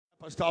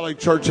Apostolic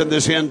church in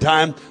this end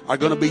time are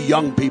going to be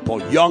young people,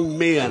 young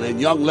men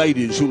and young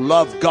ladies who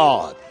love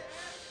God.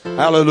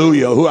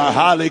 Hallelujah. Who are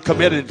highly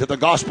committed to the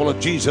gospel of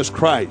Jesus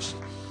Christ.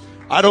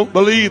 I don't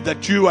believe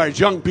that you as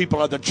young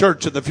people are the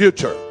church of the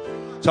future.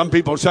 Some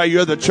people say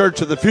you're the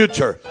church of the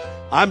future.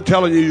 I'm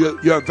telling you,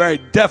 you're a very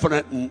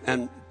definite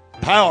and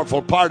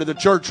powerful part of the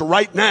church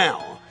right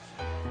now.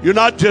 You're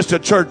not just a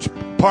church,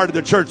 part of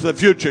the church of the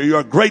future.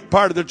 You're a great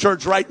part of the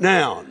church right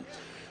now.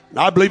 And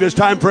I believe it's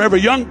time for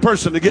every young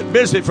person to get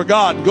busy for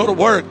God and go to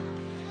work.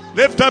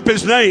 Lift up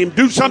His name.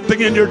 Do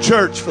something in your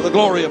church for the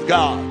glory of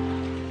God.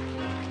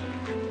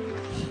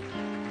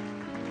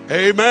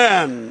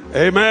 Amen.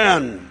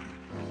 Amen.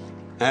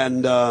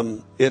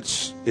 And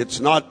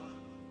it's not,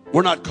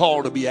 we're not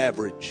called to be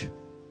average.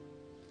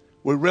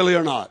 We really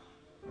are not.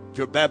 If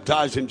you're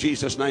baptized in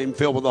Jesus' name,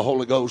 filled with the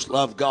Holy Ghost,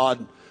 love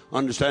God,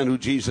 understand who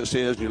Jesus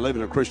is, and you're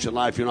living a Christian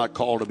life, you're not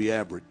called to be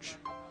average.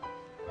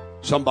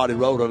 Somebody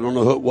wrote, I don't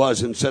know who it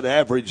was, and said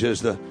average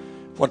is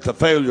what the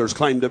failures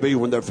claim to be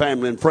when their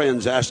family and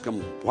friends ask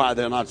them why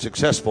they're not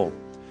successful.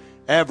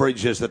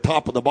 Average is the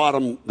top of the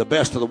bottom, the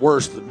best of the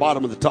worst, the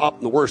bottom of the top,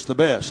 and the worst of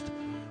the best.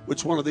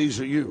 Which one of these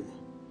are you?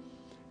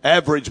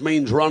 Average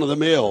means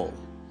run-of-the-mill,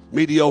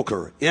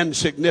 mediocre,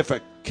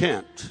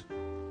 insignificant,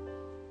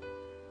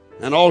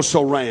 and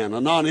also ran,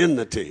 a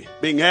non-entity.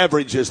 Being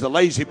average is the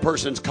lazy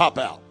person's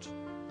cop-out.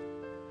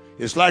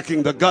 It's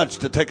lacking the guts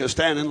to take a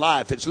stand in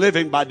life. It's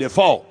living by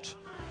default.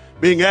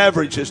 Being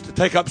average is to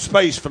take up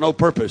space for no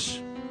purpose.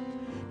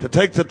 To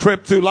take the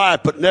trip through life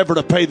but never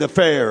to pay the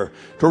fare.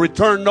 To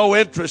return no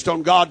interest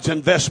on God's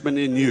investment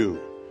in you.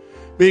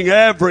 Being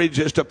average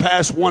is to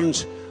pass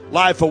one's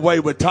life away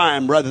with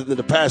time rather than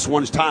to pass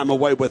one's time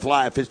away with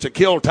life. It's to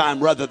kill time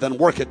rather than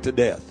work it to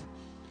death.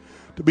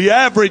 To be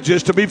average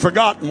is to be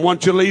forgotten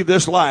once you leave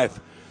this life.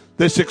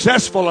 The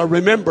successful are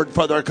remembered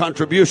for their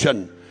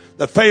contribution.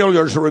 The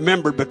failures are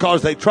remembered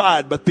because they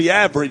tried, but the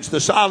average, the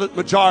silent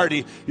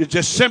majority, is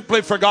just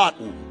simply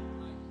forgotten.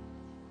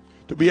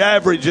 To be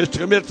average is to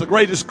commit the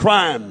greatest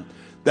crime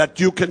that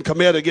you can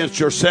commit against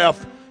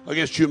yourself,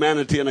 against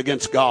humanity, and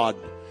against God.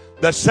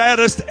 The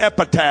saddest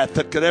epitaph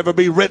that could ever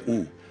be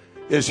written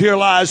is, here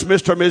lies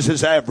Mr. and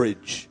Mrs.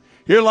 Average.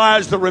 Here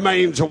lies the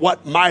remains of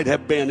what might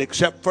have been,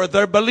 except for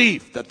their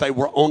belief that they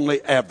were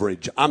only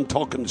average. I'm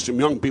talking to some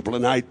young people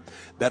tonight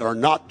that are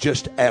not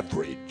just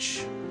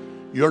average.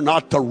 You're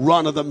not the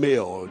run of the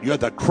mill. You're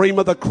the cream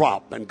of the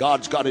crop, and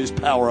God's got His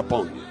power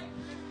upon you.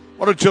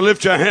 Why don't you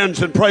lift your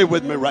hands and pray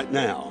with me right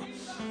now?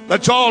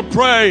 Let's all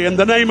pray in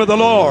the name of the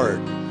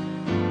Lord.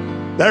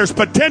 There's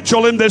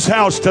potential in this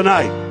house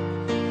tonight.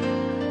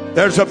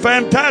 There's a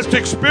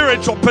fantastic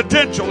spiritual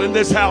potential in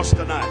this house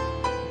tonight.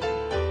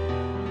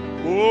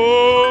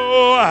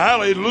 Oh,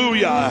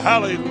 hallelujah,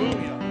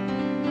 hallelujah,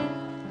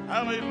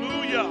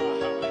 hallelujah,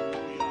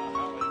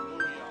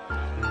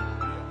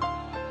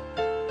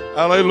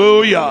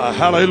 hallelujah,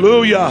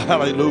 hallelujah,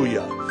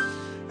 hallelujah.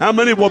 How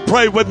many will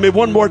pray with me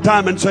one more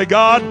time and say,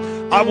 God,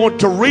 I want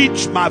to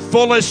reach my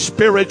fullest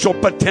spiritual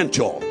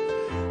potential.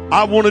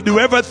 I want to do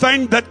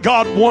everything that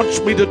God wants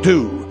me to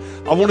do.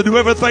 I want to do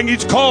everything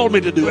He's called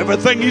me to do,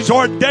 everything He's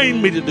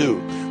ordained me to do.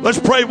 Let's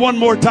pray one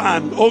more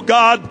time. Oh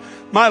God,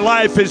 my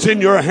life is in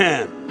your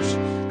hands.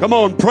 Come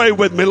on, pray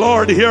with me.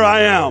 Lord, here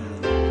I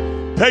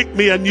am. Take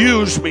me and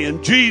use me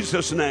in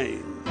Jesus'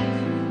 name.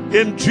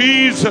 In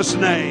Jesus'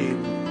 name.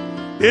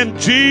 In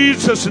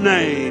Jesus'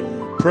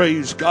 name.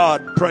 Praise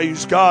God,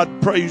 praise God,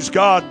 praise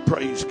God,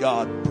 praise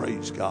God,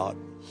 praise God.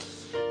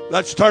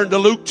 Let's turn to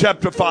Luke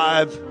chapter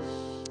 5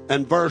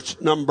 and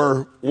verse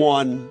number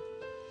 1.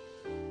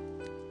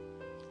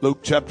 Luke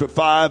chapter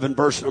 5 and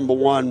verse number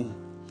 1.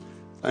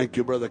 Thank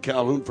you, Brother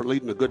Calhoun, for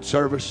leading a good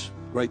service.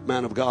 Great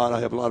man of God. I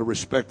have a lot of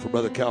respect for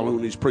Brother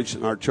Calhoun. He's preached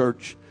in our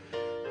church.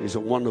 He's a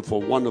wonderful,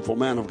 wonderful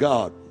man of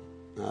God.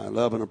 I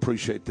love and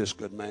appreciate this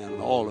good man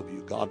and all of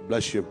you. God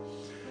bless you.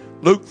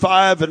 Luke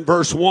 5 and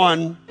verse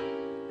 1.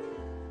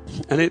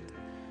 And it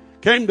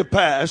came to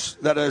pass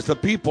that as the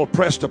people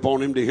pressed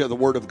upon him to hear the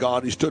word of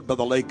God, he stood by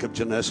the lake of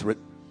Gennesaret.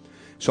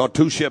 Saw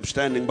two ships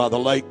standing by the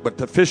lake, but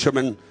the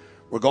fishermen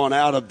were gone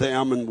out of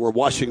them and were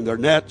washing their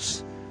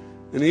nets.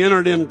 And he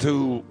entered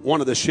into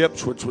one of the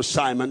ships, which was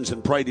Simon's,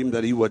 and prayed him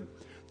that he would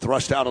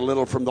thrust out a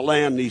little from the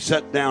land. And he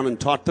sat down and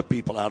taught the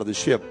people out of the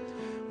ship.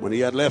 When he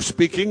had left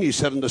speaking, he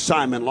said unto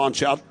Simon,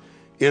 launch out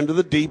into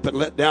the deep and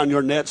let down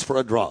your nets for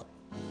a draught.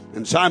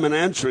 And Simon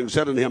answering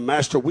said unto him,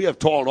 Master, we have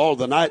toiled all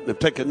the night and have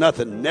taken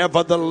nothing.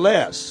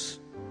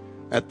 Nevertheless,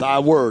 at thy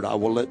word I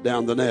will let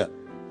down the net.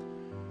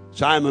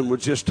 Simon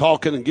was just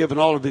talking and giving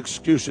all of the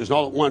excuses. And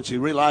all at once he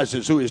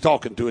realizes who he's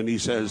talking to. And he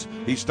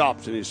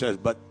stops and he says,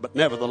 but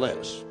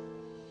nevertheless.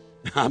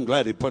 I'm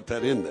glad he put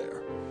that in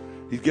there.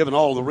 He's given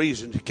all the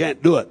reasons he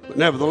can't do it. But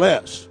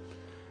nevertheless,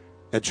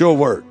 at your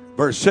word.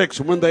 Verse 6,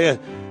 and when they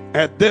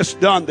had this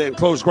done, they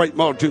enclosed great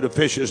multitude of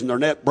fishes, and their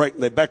net brake,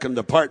 and they beckoned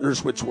the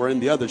partners which were in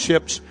the other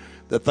ships,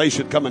 that they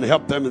should come and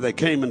help them. And they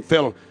came and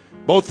filled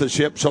both the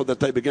ships, so that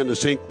they began to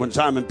sink. When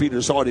Simon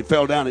Peter saw it, he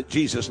fell down at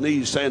Jesus'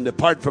 knees, saying,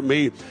 Depart from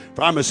me,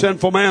 for I'm a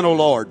sinful man, O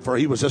Lord. For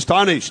he was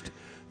astonished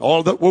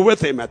all that were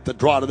with him at the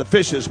draught of the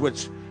fishes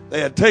which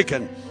they had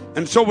taken.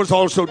 And so was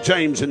also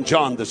James and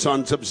John, the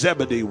sons of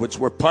Zebedee, which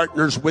were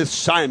partners with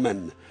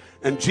Simon.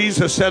 And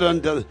Jesus said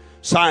unto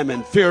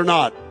Simon, fear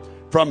not,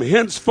 from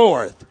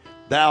henceforth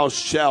thou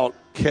shalt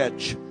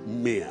catch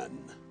men.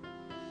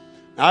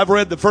 Now, I've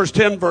read the first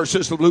 10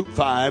 verses of Luke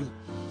 5,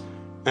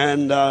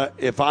 and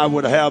if I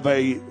would have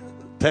a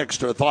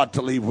text or a thought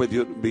to leave with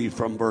you, it would be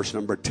from verse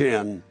number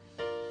 10.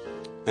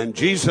 And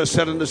Jesus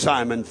said unto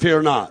Simon,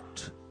 fear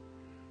not,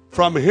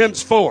 from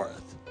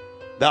henceforth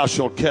thou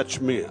shalt catch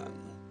men.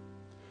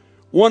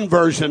 One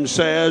version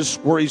says,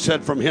 where he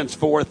said from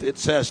henceforth, it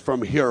says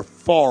from here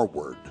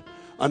forward.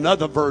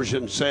 Another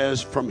version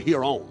says from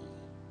here on.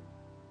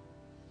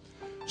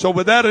 So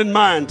with that in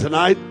mind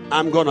tonight,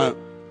 I'm going to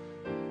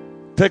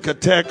take a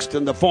text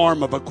in the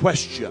form of a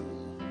question.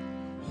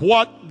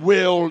 What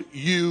will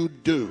you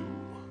do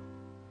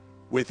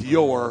with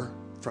your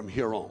from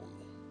here on?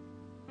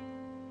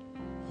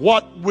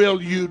 What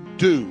will you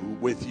do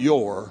with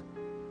your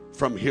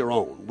from here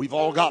on? We've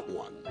all got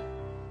one.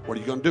 What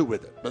are you going to do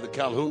with it? Brother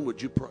Calhoun,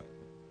 would you pray?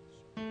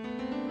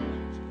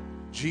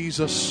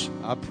 Jesus,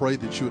 I pray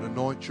that you would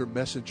anoint your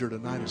messenger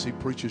tonight as he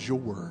preaches your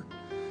word.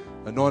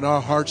 Anoint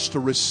our hearts to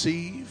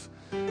receive.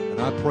 And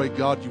I pray,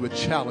 God, you would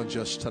challenge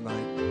us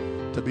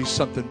tonight to be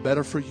something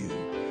better for you.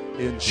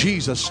 In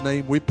Jesus'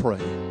 name we pray.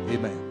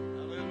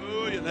 Amen.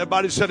 Hallelujah. And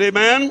everybody said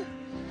amen.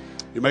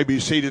 You may be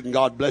seated and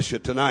God bless you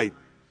tonight.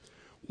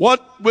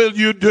 What will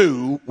you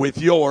do with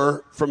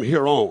your from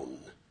here on?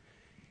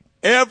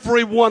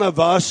 Every one of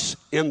us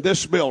in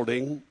this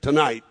building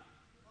tonight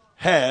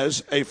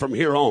has a from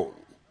here on.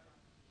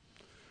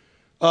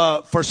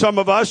 For some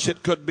of us,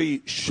 it could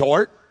be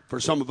short. For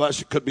some of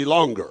us, it could be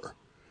longer.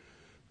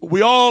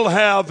 We all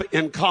have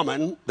in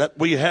common that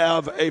we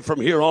have a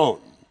from here on.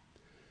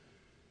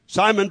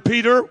 Simon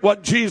Peter,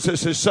 what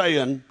Jesus is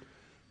saying,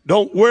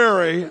 don't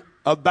worry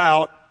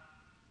about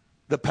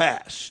the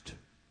past.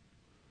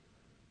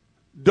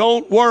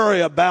 Don't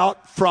worry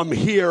about from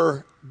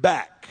here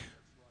back.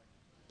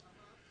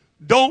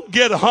 Don't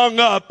get hung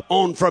up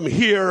on from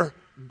here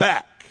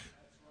back.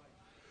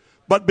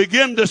 But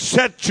begin to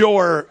set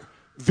your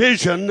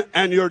vision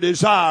and your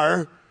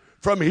desire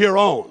from here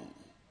on.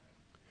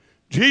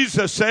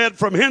 Jesus said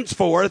from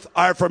henceforth,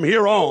 or from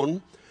here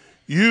on,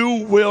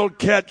 you will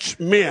catch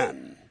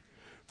men.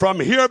 From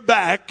here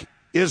back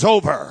is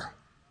over.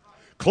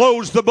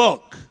 Close the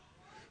book.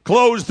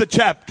 Close the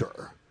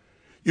chapter.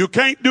 You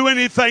can't do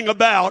anything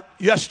about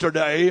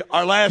yesterday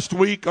or last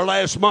week or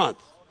last month.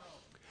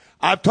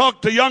 I've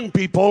talked to young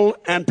people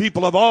and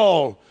people of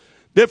all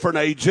different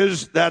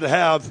ages that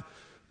have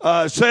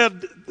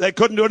said they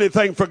couldn't do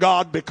anything for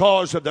God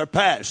because of their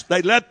past.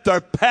 They let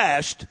their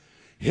past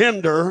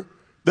hinder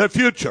their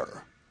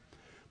future.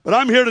 But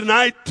I'm here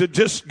tonight to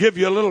just give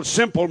you a little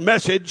simple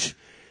message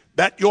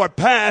that your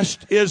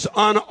past is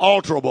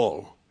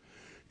unalterable.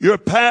 Your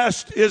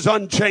past is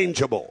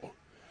unchangeable.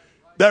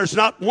 There's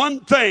not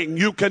one thing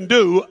you can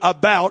do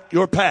about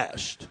your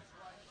past.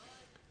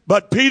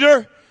 But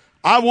Peter,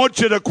 I want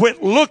you to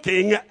quit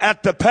looking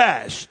at the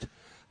past.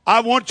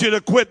 I want you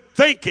to quit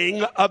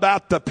thinking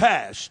about the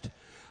past.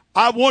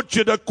 I want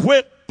you to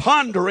quit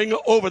pondering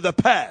over the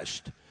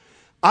past.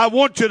 I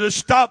want you to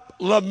stop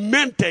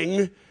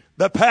lamenting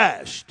the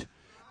past.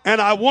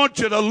 And I want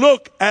you to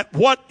look at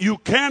what you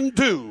can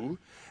do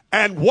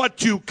and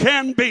what you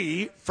can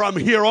be from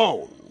here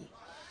on.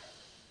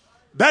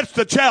 That's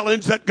the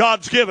challenge that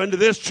God's given to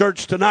this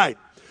church tonight.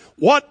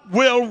 What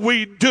will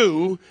we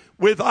do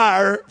with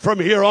our from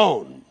here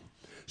on?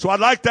 So I'd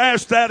like to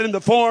ask that in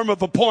the form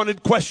of a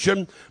pointed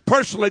question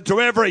personally to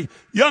every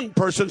young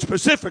person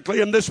specifically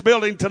in this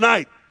building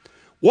tonight.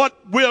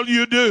 What will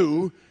you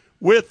do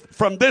with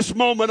from this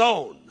moment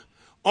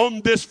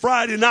on this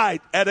Friday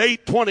night at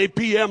 8:20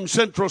 p.m.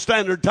 Central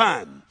Standard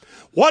Time?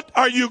 What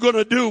are you going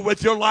to do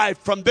with your life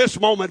from this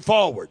moment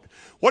forward?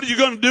 What are you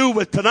going to do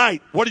with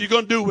tonight? What are you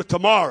going to do with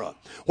tomorrow?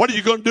 What are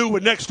you going to do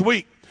with next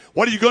week?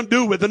 What are you going to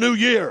do with the new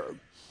year?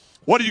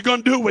 What are you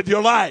going to do with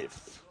your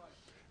life?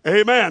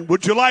 Amen.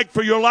 Would you like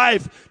for your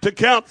life to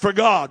count for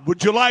God?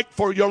 Would you like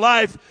for your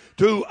life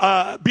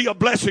to be a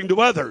blessing to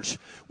others?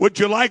 Would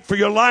you like for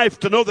your life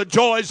to know the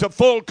joys of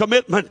full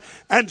commitment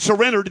and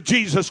surrender to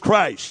Jesus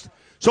Christ?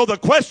 So the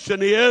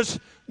question is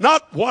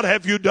not what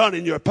have you done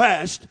in your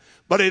past,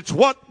 but it's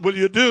what will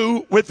you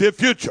do with your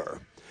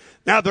future?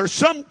 Now there's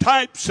some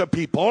types of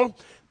people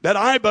that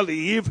I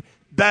believe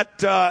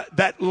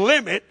that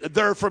limit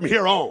their from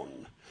here on.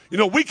 You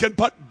know, we can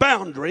put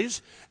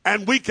boundaries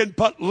and we can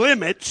put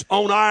limits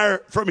on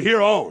our from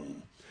here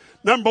on.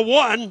 Number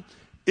one,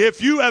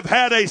 if you have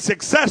had a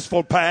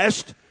successful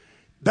past,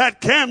 that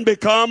can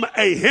become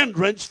a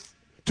hindrance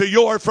to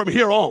your from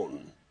here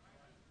on.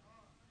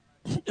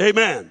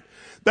 Amen.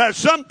 There are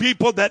some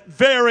people that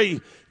very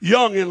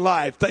young in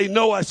life, they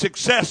know a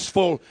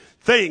successful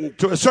thing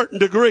to a certain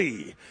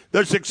degree.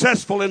 They're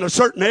successful in a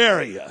certain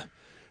area.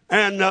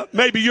 And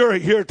maybe you're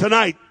here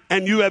tonight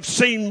and you have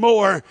seen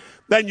more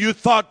than you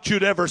thought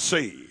you'd ever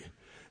see.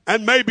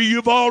 And maybe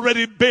you've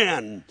already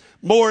been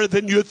more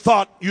than you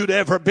thought you'd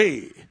ever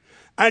be.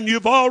 and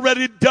you've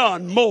already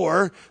done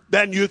more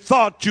than you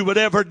thought you would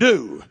ever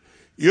do.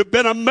 You've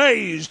been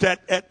amazed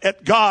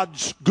at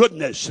God's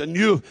goodness, and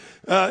you've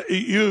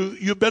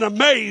been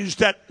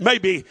amazed at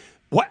maybe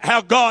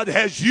how God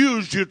has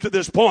used you to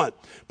this point.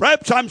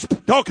 Perhaps I'm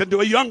talking to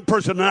a young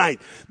person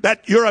tonight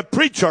that you're a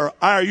preacher,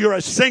 or you're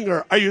a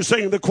singer, or you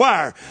sing in the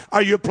choir,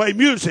 or you play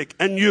music,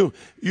 and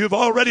you've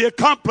already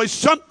accomplished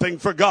something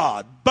for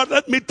God. But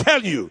let me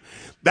tell you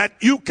that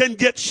you can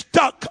get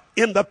stuck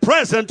in the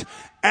present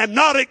and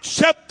not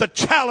accept the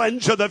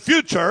challenge of the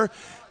future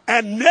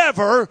and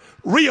never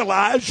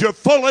realize your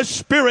fullest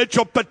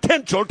spiritual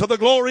potential to the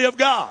glory of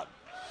God.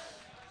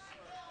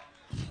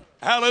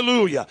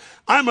 Hallelujah.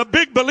 I'm a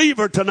big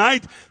believer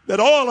tonight that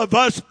all of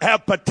us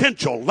have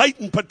potential,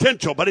 latent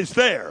potential, but it's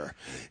there.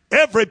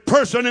 Every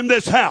person in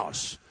this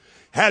house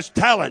has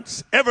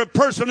talents. Every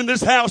person in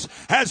this house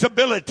has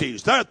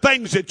abilities. There are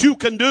things that you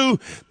can do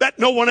that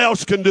no one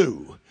else can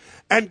do.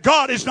 And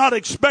God is not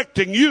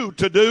expecting you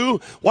to do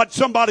what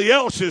somebody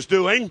else is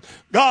doing.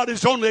 God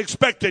is only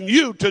expecting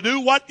you to do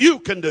what you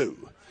can do.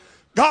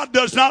 God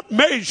does not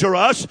measure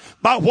us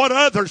by what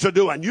others are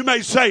doing. You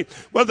may say,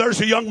 well,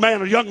 there's a young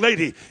man or young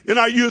lady in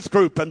our youth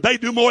group, and they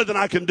do more than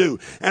I can do.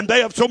 And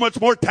they have so much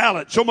more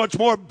talent, so much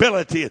more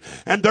ability,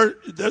 and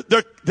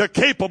they're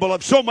capable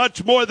of so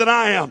much more than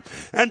I am.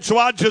 And so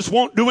I just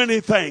won't do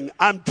anything.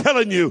 I'm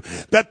telling you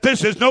that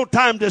this is no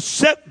time to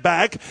sit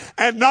back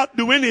and not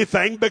do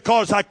anything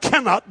because I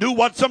cannot do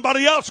what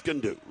somebody else can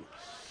do.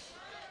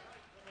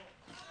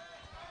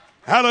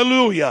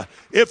 Hallelujah.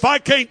 If I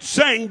can't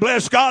sing,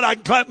 bless God, I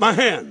can clap my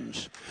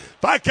hands.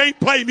 If I can't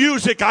play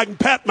music, I can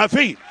pat my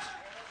feet.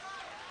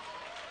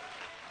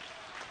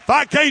 If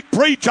I can't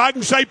preach, I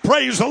can say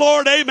praise the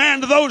Lord,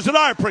 amen to those that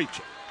are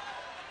preaching.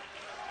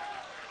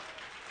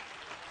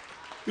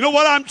 You know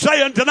what I'm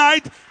saying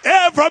tonight?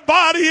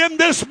 Everybody in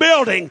this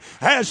building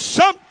has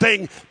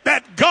something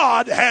that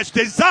God has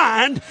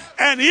designed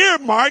and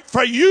earmarked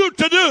for you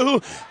to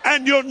do,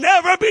 and you'll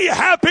never be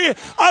happy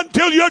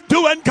until you're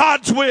doing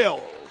God's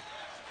will.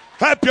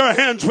 Clap your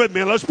hands with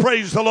me and let's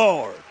praise the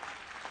Lord.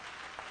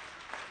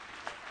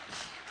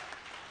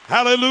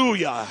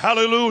 Hallelujah,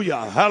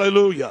 hallelujah,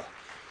 hallelujah.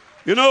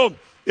 You know,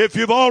 if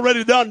you've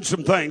already done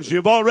some things,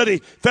 you've already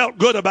felt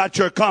good about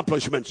your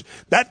accomplishments,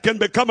 that can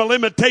become a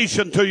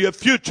limitation to your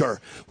future.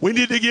 We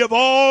need to give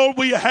all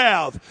we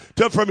have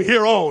to from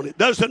here on. It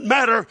doesn't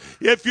matter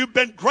if you've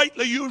been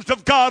greatly used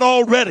of God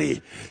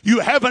already.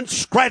 You haven't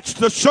scratched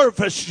the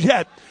surface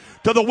yet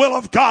to the will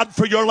of God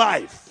for your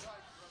life.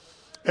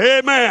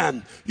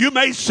 Amen. You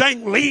may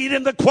sing lead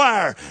in the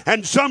choir,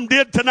 and some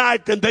did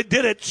tonight, and they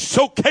did it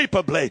so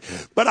capably.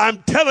 But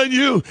I'm telling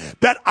you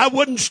that I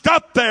wouldn't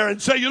stop there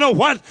and say, you know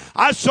what?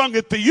 I sung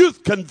at the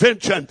youth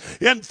convention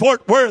in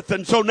Fort Worth,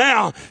 and so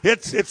now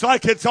it's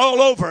like it's all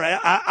over.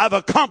 I've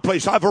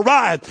accomplished. I've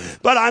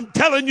arrived. But I'm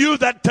telling you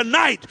that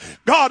tonight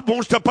God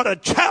wants to put a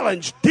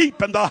challenge deep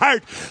in the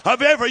heart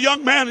of every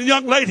young man and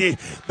young lady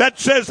that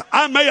says,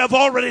 I may have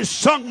already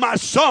sung my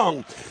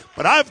song,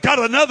 but I've got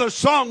another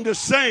song to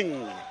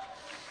sing.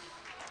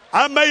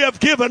 I may have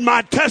given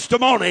my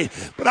testimony,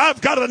 but I've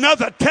got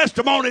another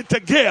testimony to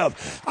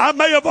give. I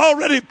may have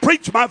already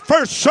preached my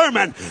first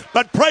sermon,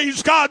 but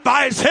praise God,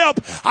 by His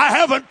help, I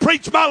haven't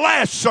preached my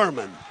last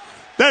sermon.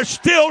 There's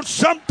still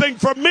something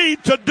for me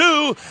to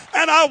do,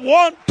 and I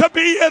want to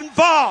be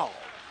involved.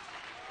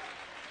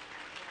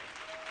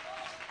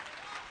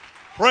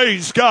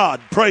 Praise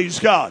God, praise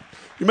God.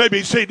 You may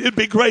be seated. It'd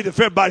be great if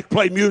everybody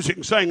played music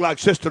and sang like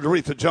Sister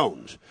Aretha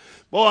Jones.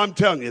 Boy, I'm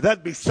telling you,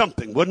 that'd be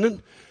something, wouldn't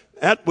it?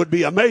 That would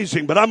be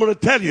amazing. But I'm going to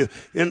tell you,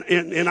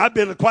 and I've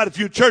been to quite a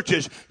few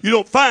churches, you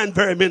don't find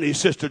very many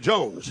Sister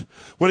Jones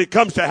when it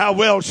comes to how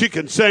well she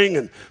can sing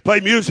and play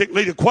music,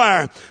 lead a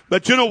choir.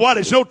 But you know what?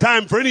 It's no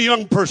time for any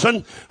young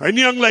person or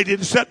any young lady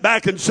to sit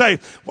back and say,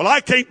 well, I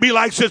can't be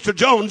like Sister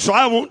Jones, so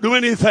I won't do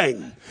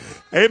anything.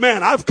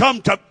 Amen. I've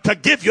come to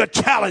give you a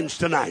challenge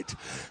tonight.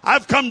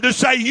 I've come to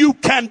say you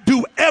can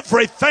do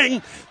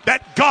everything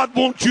that God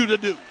wants you to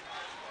do.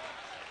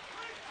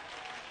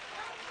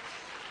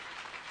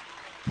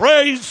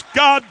 Praise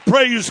God,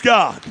 praise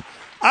God.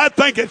 I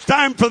think it's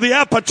time for the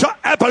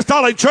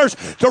apostolic church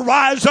to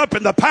rise up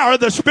in the power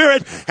of the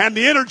Spirit and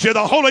the energy of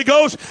the Holy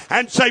Ghost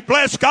and say,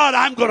 bless God,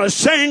 I'm going to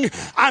sing,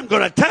 I'm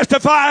going to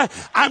testify,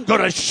 I'm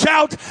going to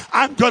shout,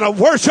 I'm going to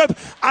worship,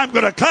 I'm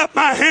going to clap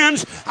my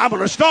hands, I'm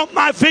going to stomp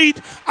my feet,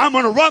 I'm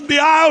going to run the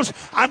aisles,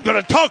 I'm going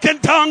to talk in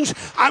tongues,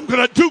 I'm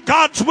going to do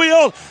God's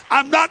will.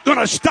 I'm not going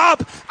to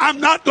stop,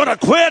 I'm not going to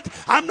quit,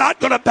 I'm not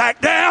going to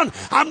back down,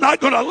 I'm not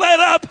going to let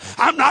up,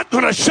 I'm not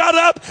going to shut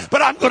up,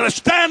 but I'm going to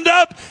stand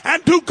up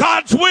and do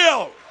God's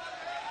will.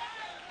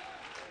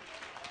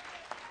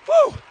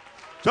 Woo.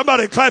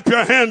 Somebody clap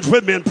your hands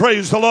with me and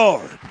praise the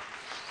Lord.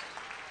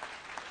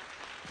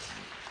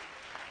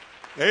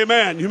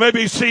 Amen. You may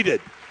be seated.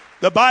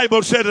 The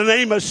Bible said in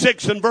Amos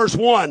 6 and verse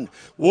 1,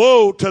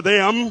 woe to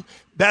them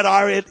that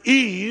are at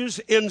ease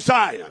in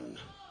Zion.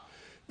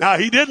 Now,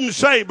 he didn't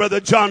say, Brother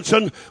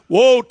Johnson,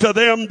 woe to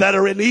them that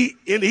are in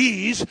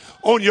ease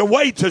on your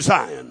way to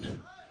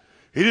Zion.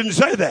 He didn't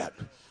say that.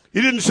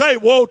 He didn't say,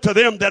 woe to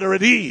them that are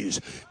at ease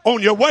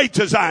on your way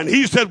to Zion.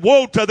 He said,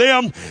 woe to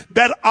them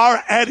that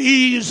are at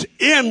ease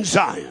in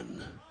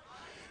Zion.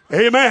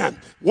 Amen.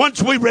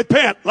 Once we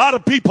repent, a lot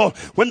of people,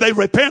 when they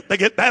repent, they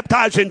get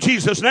baptized in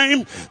Jesus'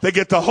 name. They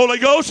get the Holy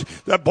Ghost.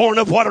 They're born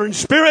of water and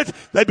spirit.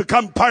 They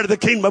become part of the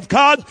kingdom of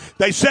God.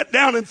 They sit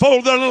down and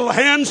fold their little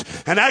hands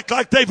and act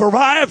like they've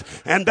arrived,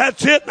 and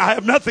that's it. I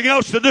have nothing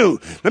else to do.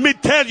 Let me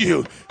tell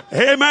you,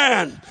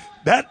 amen,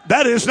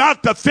 that is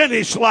not the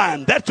finish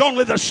line. That's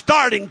only the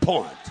starting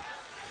point.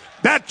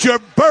 That's your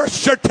birth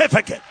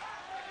certificate.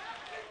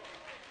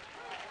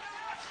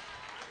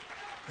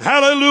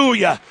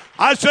 Hallelujah.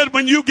 I said,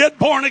 when you get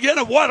born again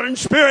of water and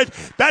spirit,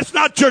 that's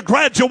not your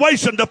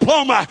graduation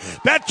diploma.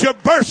 That's your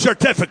birth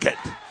certificate.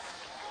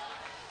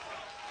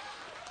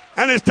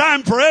 And it's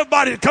time for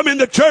everybody to come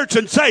into church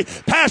and say,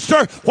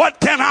 Pastor, what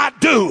can I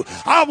do?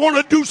 I want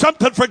to do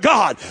something for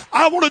God.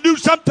 I want to do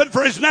something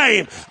for his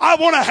name. I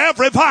want to have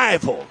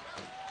revival.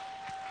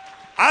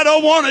 I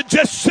don't want to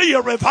just see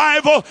a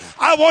revival.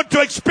 I want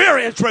to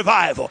experience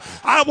revival.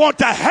 I want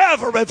to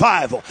have a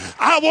revival.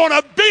 I want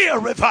to be a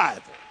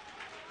revival.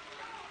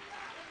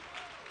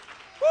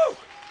 Woo.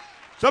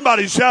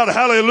 Somebody shout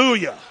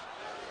hallelujah.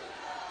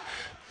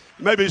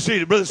 Maybe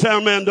seated. Brother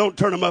Soundman, don't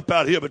turn them up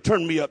out here, but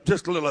turn me up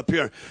just a little up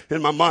here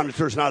in my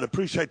monitors, and I'd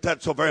appreciate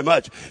that so very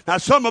much. Now,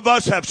 some of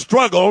us have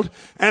struggled,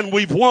 and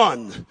we've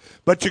won,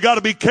 but you got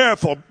to be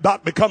careful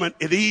about becoming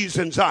at ease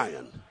in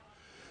Zion.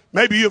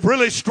 Maybe you've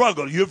really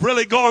struggled. You've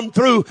really gone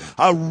through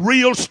a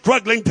real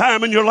struggling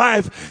time in your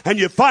life, and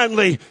you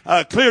finally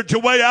cleared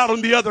your way out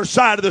on the other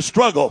side of the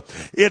struggle.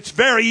 It's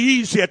very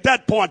easy at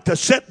that point to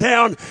sit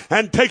down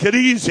and take it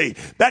easy.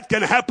 That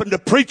can happen to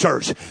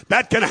preachers.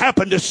 That can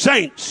happen to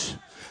saints.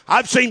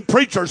 I've seen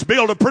preachers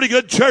build a pretty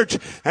good church,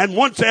 and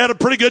once they had a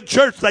pretty good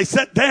church, they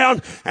sat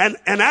down and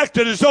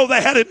acted as though they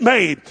had it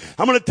made.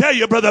 I'm going to tell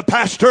you, brother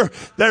pastor,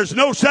 there's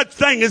no such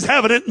thing as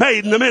having it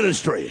made in the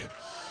ministry.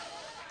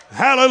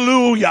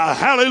 Hallelujah,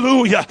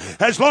 hallelujah.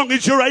 As long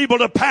as you're able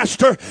to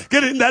pastor,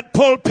 get in that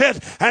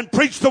pulpit and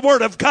preach the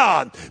word of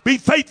God. Be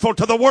faithful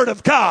to the word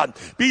of God.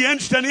 Be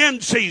instant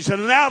in season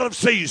and out of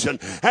season,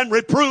 and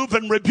reprove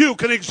and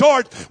rebuke and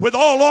exhort with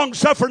all long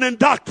suffering and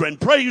doctrine.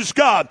 Praise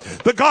God.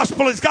 The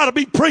gospel has got to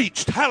be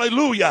preached.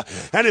 Hallelujah.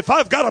 And if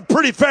I've got a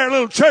pretty fair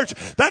little church,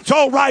 that's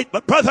all right.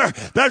 But brother,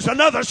 there's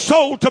another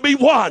soul to be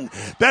won.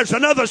 There's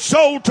another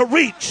soul to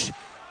reach.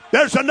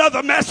 There's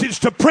another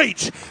message to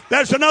preach.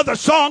 There's another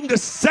song to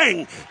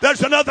sing. There's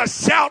another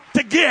shout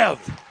to give.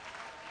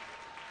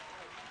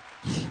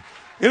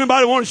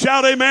 Anybody want to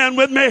shout amen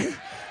with me?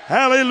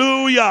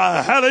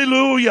 Hallelujah,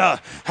 hallelujah,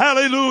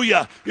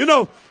 hallelujah. You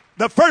know,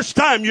 the first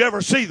time you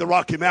ever see the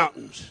Rocky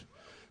Mountains,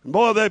 and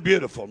boy, they're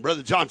beautiful.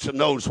 Brother Johnson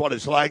knows what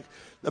it's like.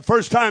 The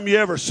first time you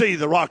ever see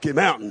the Rocky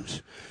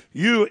Mountains,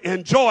 you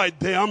enjoyed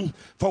them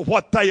for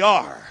what they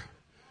are.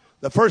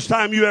 The first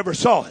time you ever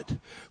saw it.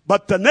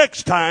 But the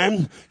next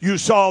time you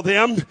saw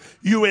them,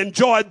 you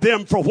enjoyed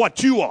them for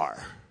what you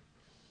are.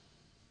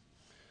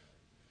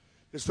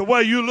 It's the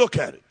way you look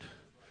at it.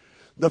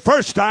 The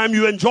first time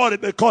you enjoyed it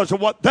because of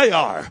what they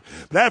are.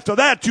 But after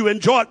that, you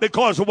enjoy it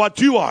because of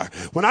what you are.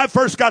 When I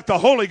first got the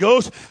Holy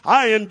Ghost,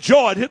 I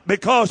enjoyed it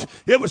because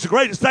it was the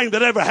greatest thing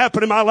that ever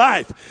happened in my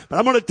life. But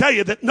I'm going to tell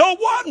you that no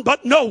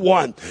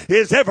one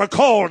is ever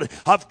called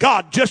of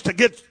God just to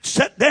get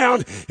set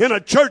down in a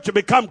church and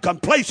become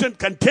complacent,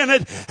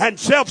 contented, and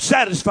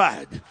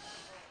self-satisfied.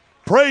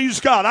 Praise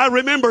God. I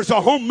remember as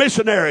a home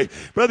missionary,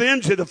 Brother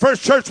Engie, the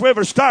first church we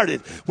ever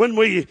started, when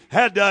we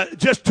had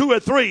just 2 or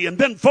 3, and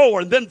then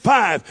 4, and then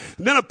 5.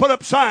 And then I put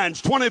up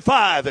signs,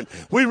 25, and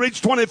we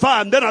reached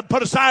 25. And then I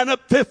put a sign up,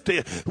 50,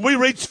 and we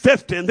reached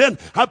 50. And then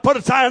I put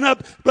a sign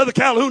up, Brother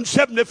Calhoun,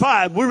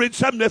 75. We reached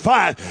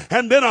 75.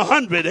 And then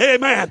 100.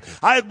 Amen.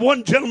 I had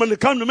one gentleman to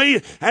come to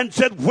me and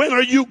said, when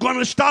are you going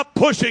to stop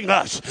pushing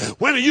us?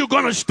 When are you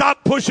going to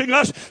stop pushing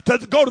us to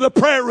go to the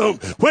prayer room?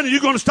 When are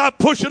you going to stop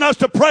pushing us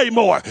to pray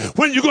more?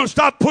 When are you going to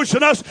stop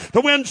pushing us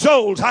to win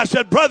souls? I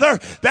said, brother,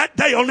 that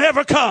day will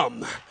never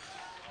come.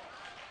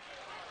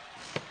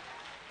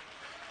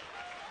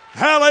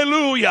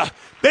 Hallelujah.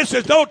 This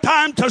is no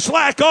time to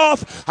slack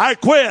off. I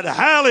quit.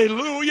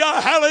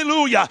 Hallelujah.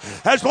 Hallelujah.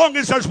 As long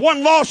as there's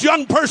one lost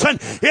young person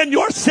in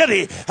your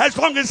city, as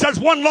long as there's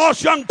one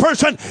lost young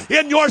person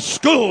in your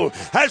school,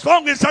 as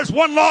long as there's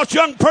one lost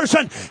young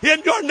person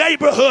in your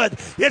neighborhood,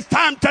 it's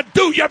time to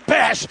do your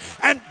best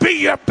and be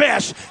your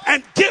best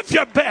and give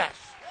your best.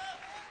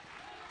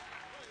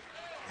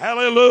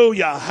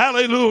 Hallelujah,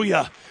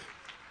 hallelujah.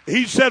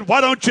 He said,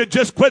 why don't you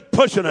just quit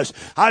pushing us?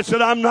 I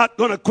said, I'm not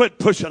going to quit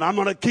pushing. I'm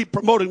going to keep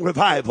promoting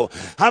revival.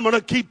 I'm going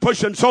to keep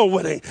pushing soul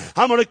winning.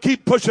 I'm going to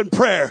keep pushing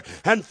prayer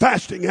and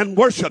fasting and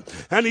worship.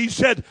 And he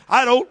said,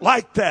 I don't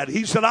like that.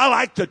 He said, I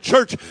like the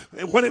church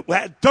when it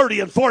had 30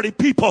 and 40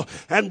 people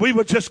and we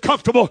were just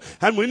comfortable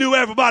and we knew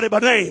everybody by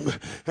name.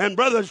 And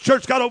brother's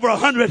church got over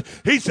 100.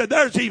 He said,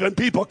 there's even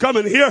people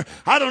coming here.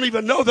 I don't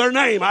even know their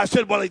name. I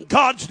said, well, in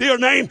God's dear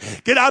name,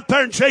 get out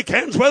there and shake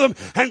hands with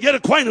them and get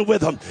acquainted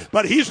with them.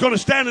 But he's going to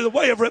stand in the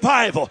way of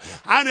revival.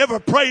 I never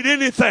prayed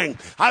anything.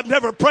 I've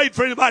never prayed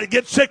for anybody to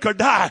get sick or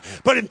die.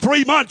 But in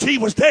 3 months he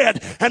was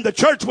dead and the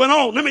church went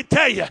on. Let me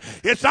tell you,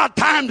 it's not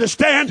time to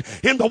stand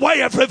in the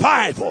way of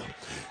revival.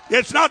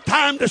 It's not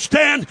time to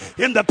stand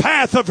in the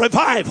path of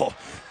revival.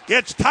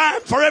 It's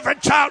time for every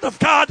child of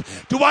God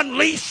to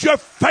unleash your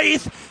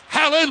faith,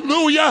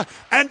 hallelujah,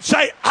 and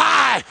say,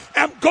 I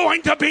am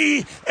going to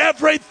be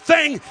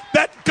everything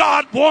that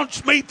God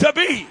wants me to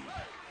be.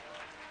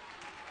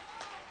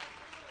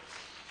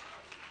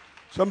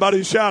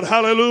 Somebody shout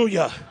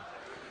hallelujah.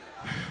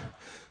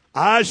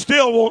 I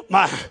still want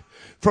my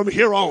from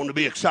here on to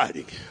be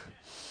exciting.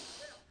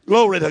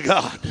 Glory to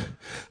God.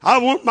 I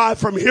want my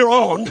from here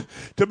on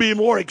to be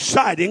more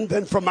exciting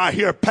than from my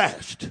here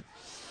past.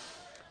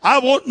 I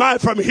want my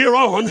from here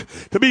on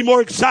to be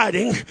more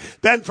exciting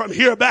than from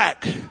here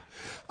back.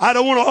 I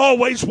don't want to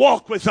always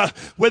walk with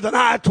an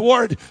eye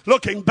toward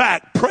looking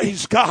back.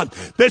 Praise God.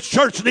 This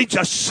church needs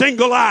a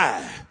single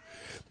eye.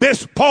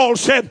 This, Paul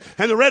said,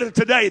 and I read it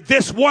today,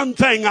 this one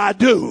thing I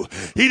do.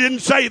 He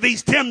didn't say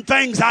these 10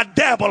 things I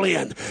dabble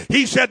in.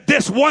 He said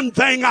this one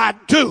thing I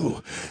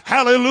do.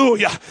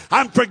 Hallelujah.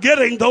 I'm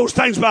forgetting those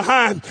things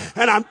behind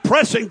and I'm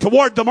pressing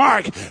toward the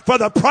mark for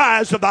the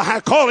prize of the high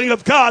calling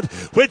of God,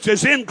 which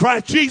is in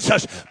Christ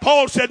Jesus.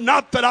 Paul said,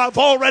 not that I've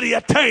already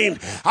attained.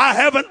 I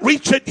haven't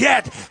reached it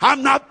yet.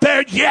 I'm not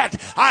there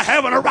yet. I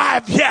haven't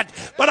arrived yet,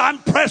 but I'm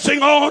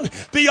pressing on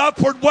the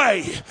upward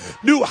way.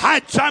 New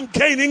heights I'm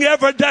gaining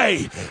every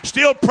day.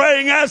 Still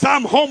praying as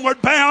I'm homeward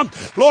bound.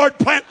 Lord,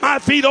 plant my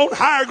feet on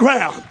higher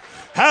ground.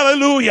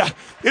 Hallelujah.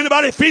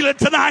 Anybody feel it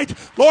tonight?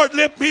 Lord,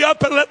 lift me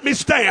up and let me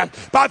stand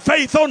by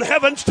faith on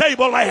heaven's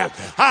tableland.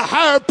 A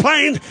higher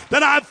plane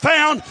than I've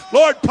found.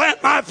 Lord,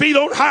 plant my feet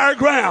on higher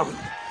ground.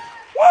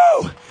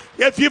 Woo!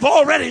 If you've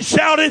already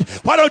shouted,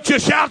 why don't you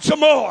shout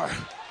some more?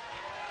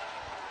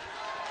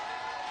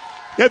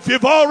 If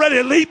you've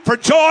already leaped for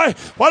joy,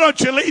 why don't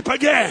you leap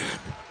again?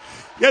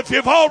 If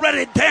you've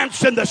already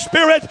danced in the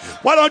Spirit,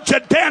 why don't you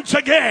dance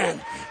again?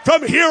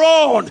 From here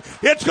on,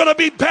 it's going to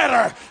be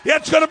better.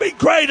 It's going to be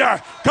greater.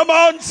 Come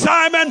on,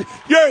 Simon.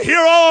 You're here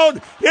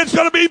on. It's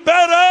going to be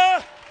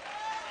better.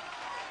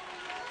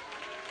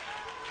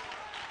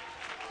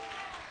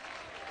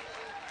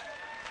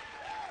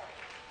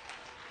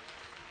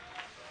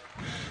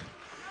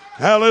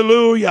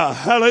 Hallelujah.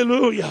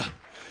 Hallelujah.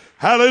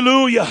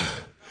 Hallelujah.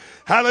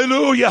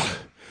 Hallelujah.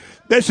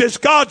 This is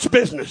God's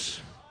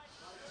business.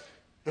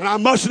 And I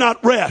must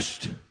not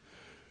rest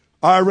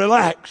or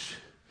relax.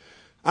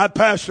 I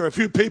pastor a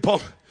few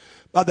people.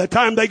 By the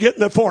time they get in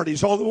their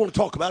 40s, all they want to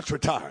talk about is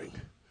retiring.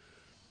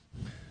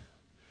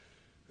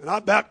 And I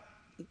about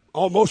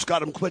almost got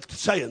them quit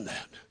saying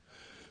that.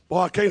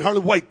 Boy, I can't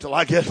hardly wait till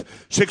I get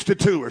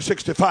 62 or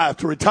 65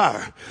 to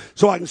retire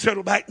so I can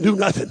settle back and do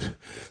nothing.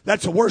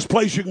 That's the worst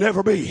place you can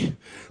ever be.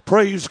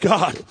 Praise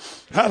God.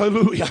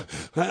 Hallelujah.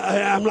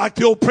 I'm like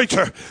the old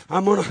preacher.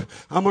 I'm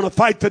gonna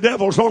fight the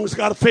devil as long as I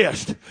got a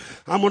fist.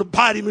 I'm gonna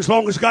bite him as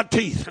long as I got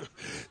teeth.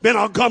 Then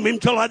I'll gum him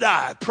till I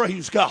die.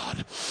 Praise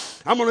God.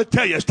 I'm gonna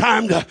tell you, it's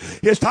time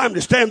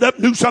to stand up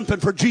and do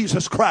something for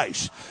Jesus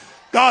Christ.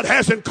 God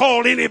hasn't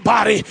called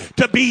anybody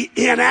to be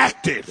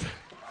inactive.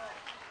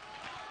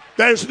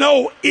 There's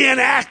no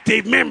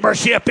inactive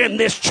membership in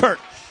this church.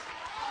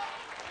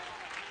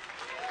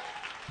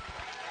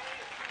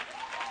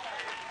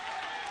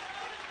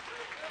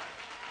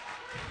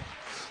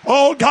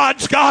 All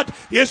God's got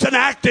is an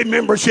active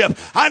membership.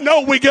 I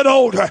know we get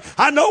older.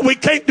 I know we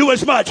can't do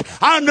as much.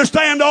 I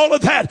understand all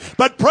of that.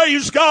 But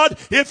praise God,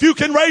 if you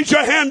can raise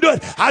your hand to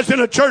it. I was in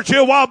a church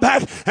here a while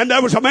back, and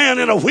there was a man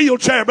in a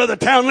wheelchair, Brother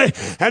Townley,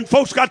 and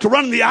folks got to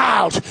run in the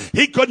aisles.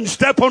 He couldn't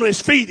step on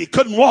his feet. He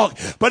couldn't walk.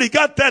 But he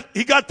got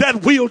that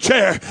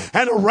wheelchair,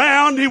 and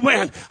around he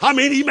went. I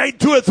mean, he made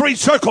 2 or 3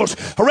 circles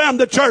around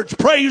the church.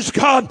 Praise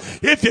God.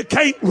 If you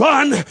can't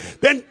run,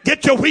 then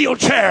get your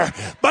wheelchair.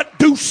 But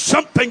do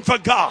something for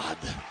God.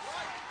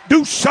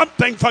 Do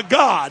something for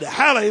God.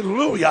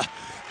 Hallelujah.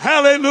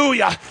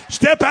 Hallelujah.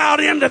 Step out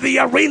into the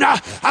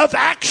arena of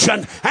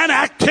action and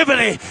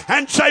activity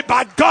and say,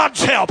 by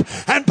God's help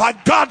and by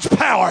God's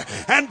power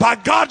and by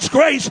God's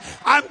grace,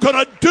 I'm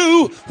going to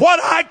do what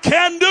I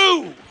can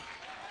do.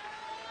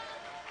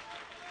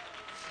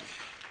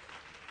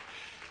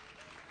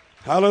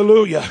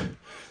 Hallelujah.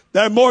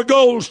 There are more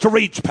goals to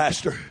reach,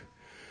 Pastor.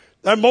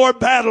 There are more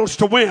battles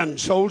to win,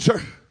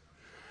 soldier.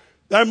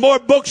 There are more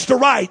books to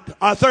write,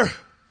 author.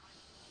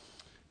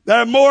 There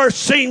are more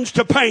scenes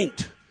to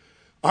paint,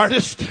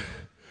 artist.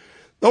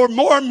 There are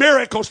more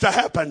miracles to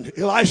happen,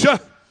 Elisha.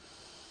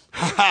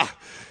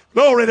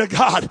 Glory to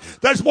God.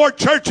 There's more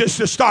churches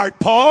to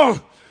start, Paul.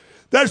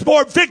 There's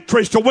more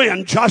victories to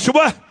win,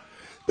 Joshua.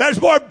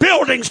 There's more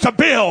buildings to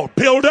build,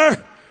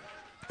 builder.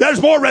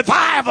 There's more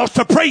revivals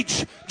to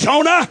preach,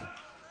 Jonah.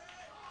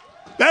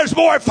 There's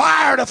more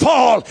fire to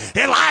fall,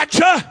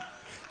 Elijah.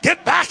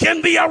 Get back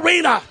in the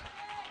arena.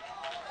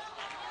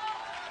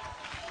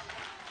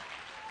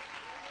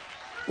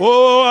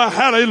 Oh,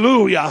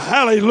 hallelujah,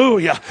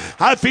 hallelujah.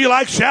 I feel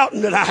like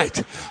shouting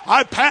tonight.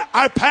 Our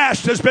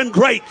past has been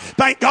great.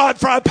 Thank God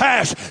for our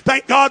past.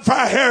 Thank God for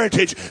our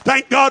heritage.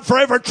 Thank God for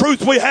every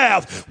truth we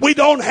have. We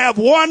don't have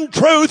one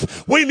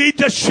truth we need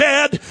to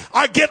shed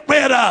or get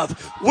rid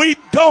of. We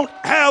don't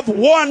have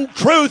one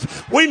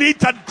truth we need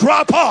to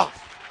drop off.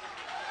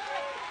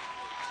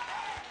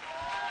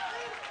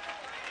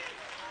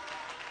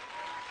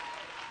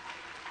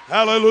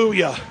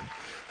 Hallelujah.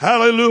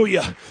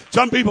 Hallelujah.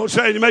 Some people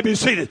say, you may be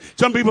seated.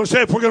 Some people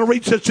say, if we're going to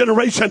reach this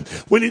generation,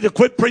 we need to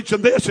quit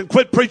preaching this and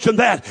quit preaching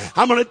that.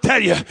 I'm going to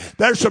tell you,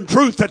 there's some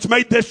truth that's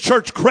made this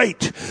church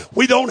great.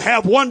 We don't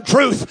have one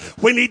truth.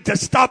 We need to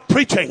stop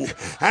preaching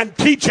and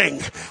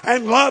teaching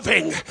and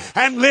loving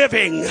and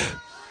living.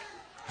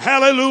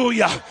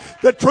 Hallelujah.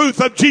 The truth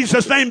of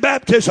Jesus' name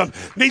baptism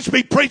needs to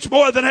be preached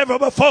more than ever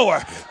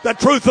before. The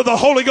truth of the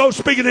Holy Ghost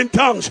speaking in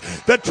tongues.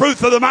 The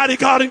truth of the mighty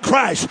God in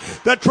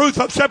Christ. The truth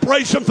of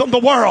separation from the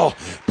world.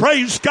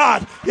 Praise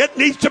God. It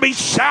needs to be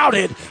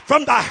shouted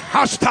from the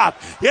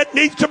housetop. It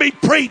needs to be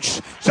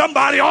preached.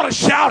 Somebody ought to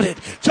shout it.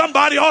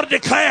 Somebody ought to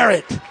declare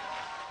it.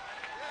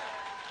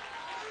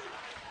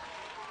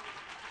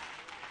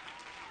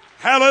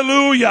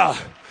 Hallelujah.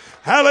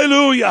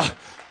 Hallelujah.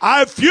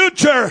 Our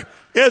future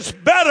is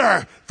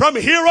better from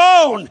here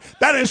on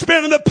than it's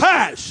been in the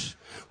past.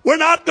 We're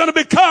not going to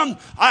become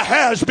a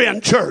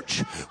has-been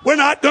church. We're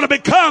not going to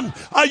become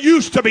a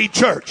used-to-be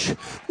church.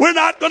 We're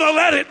not going to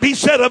let it be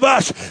said of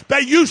us,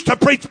 they used to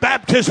preach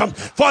baptism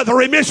for the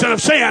remission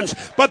of sins,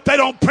 but they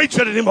don't preach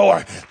it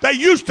anymore. They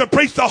used to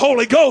preach the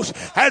Holy Ghost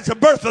as the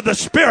birth of the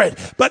Spirit,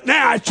 but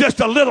now it's just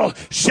a little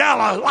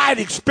shallow, light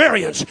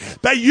experience.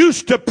 They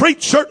used to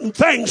preach certain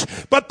things,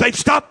 but they've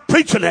stopped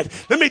preaching it.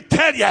 Let me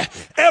tell you,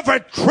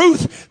 every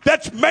truth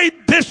that's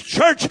made this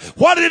church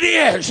what it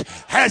is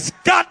has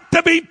got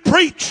to be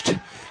preached.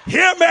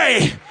 Hear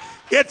me.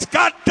 It's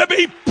got to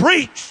be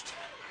preached.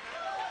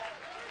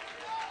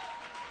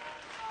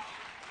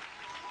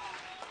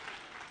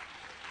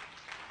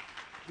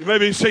 You may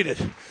be seated.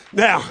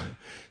 Now,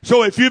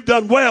 so if you've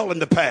done well in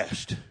the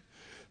past,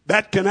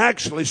 that can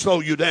actually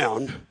slow you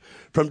down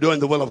from doing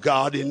the will of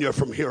God in your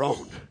from here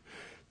on.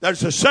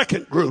 There's a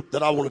second group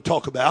that I want to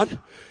talk about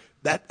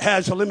that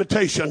has a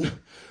limitation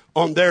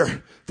on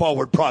their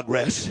forward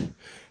progress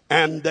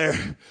and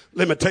their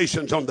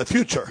limitations on the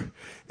future.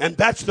 And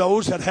that's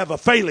those that have a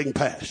failing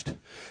past.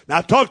 Now,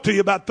 I talked to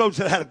you about those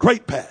that had a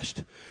great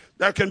past.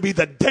 There can be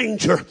the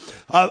danger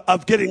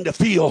of getting to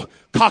feel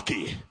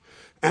cocky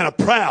and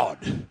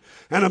proud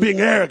and of being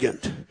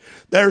arrogant.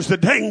 There's the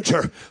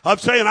danger of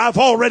saying, I've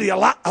already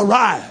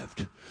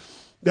arrived.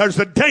 There's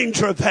the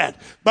danger of that.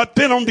 But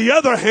then on the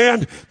other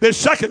hand, this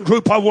second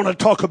group I want to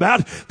talk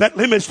about that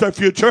limits their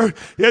future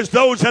is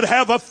those that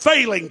have a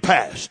failing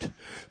past.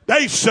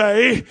 They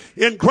say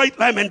in great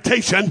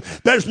lamentation,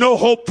 there's no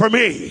hope for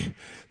me.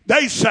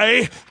 They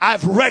say,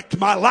 I've wrecked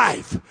my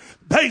life.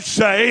 They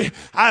say,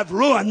 I've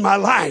ruined my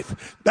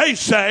life. They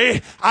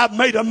say, I've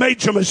made a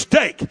major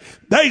mistake.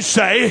 They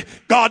say,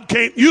 God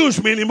can't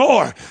use me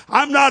anymore.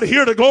 I'm not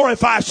here to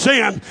glorify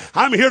sin.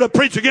 I'm here to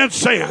preach against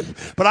sin.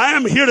 But I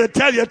am here to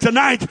tell you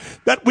tonight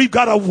that we've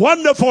got a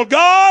wonderful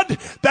God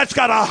that's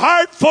got a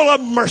heart full of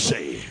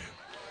mercy.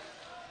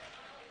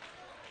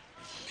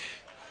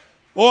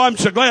 Oh, I'm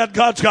so glad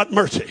God's got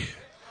mercy.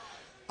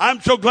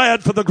 I'm so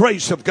glad for the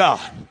grace of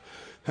God.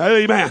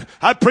 Amen.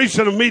 I preached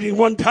in a meeting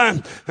one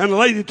time, and a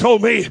lady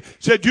told me,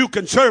 said, you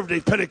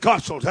conservative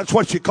Pentecostals, that's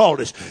what she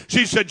called us.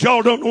 She said,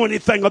 y'all don't know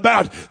anything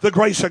about the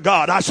grace of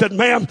God. I said,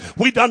 ma'am,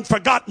 we done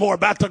forgot more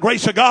about the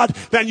grace of God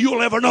than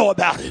you'll ever know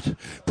about it.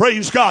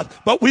 Praise God.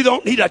 But we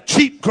don't need a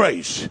cheap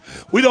grace.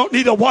 We don't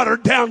need a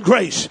watered down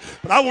grace.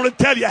 But I want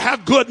to tell you how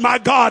good my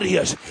God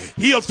is.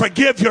 He'll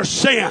forgive your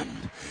sin.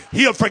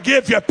 He'll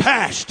forgive your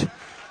past.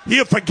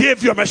 He'll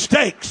forgive your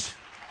mistakes.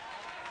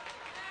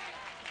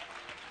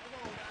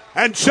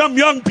 And some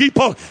young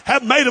people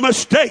have made a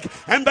mistake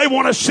and they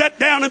want to sit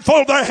down and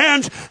fold their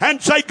hands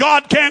and say,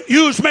 God can't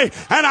use me.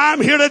 And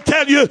I'm here to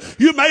tell you,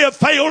 you may have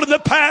failed in the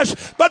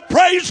past, but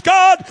praise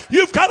God,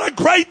 you've got a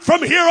great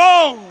from here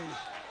on.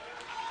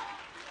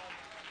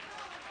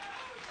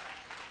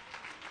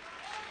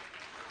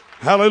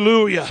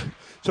 Hallelujah.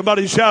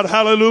 Somebody shout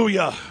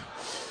hallelujah.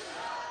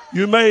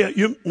 You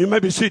may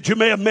be seated. You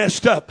may have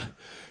messed up.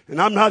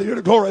 And I'm not here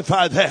to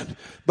glorify that,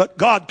 but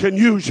God can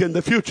use you in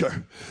the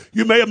future.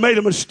 You may have made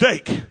a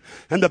mistake,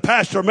 and the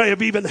pastor may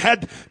have even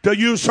had to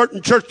use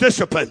certain church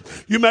discipline.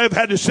 You may have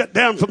had to sit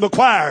down from the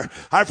choir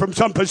or from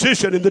some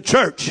position in the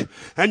church,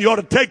 and you ought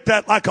to take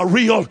that like a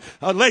real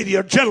lady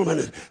or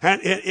gentleman.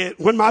 And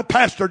when my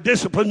pastor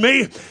disciplined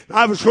me,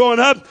 I was growing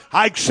up,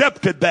 I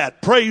accepted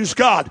that. Praise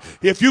God.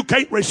 If you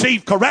can't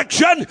receive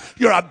correction,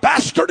 you're a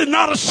bastard and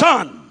not a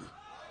son.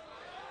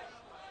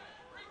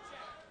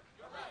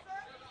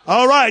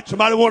 All right,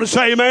 somebody want to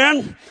say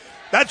amen?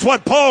 That's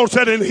what Paul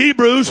said in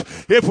Hebrews.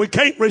 If we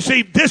can't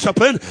receive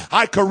discipline,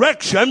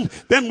 correction,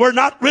 then we're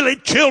not really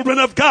children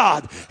of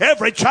God.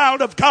 Every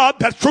child of God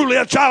that's truly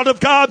a child of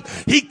God,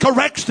 he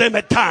corrects them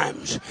at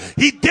times.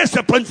 He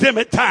disciplines them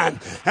at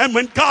times. And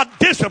when God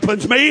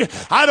disciplines me,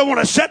 I don't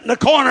want to sit in the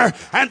corner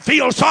and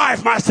feel sorry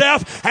for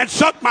myself and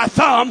suck my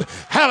thumb,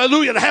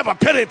 hallelujah, and have a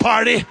pity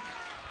party.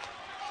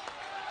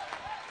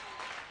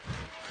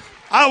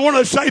 I want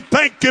to say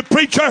thank you,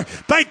 preacher.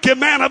 Thank you,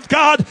 man of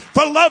God,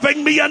 for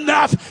loving me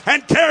enough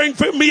and caring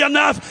for me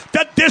enough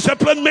to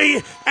discipline me.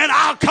 And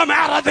I'll come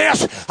out of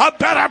this a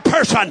better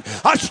person,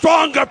 a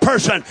stronger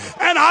person.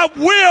 And I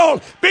will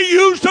be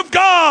used of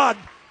God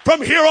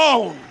from here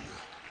on.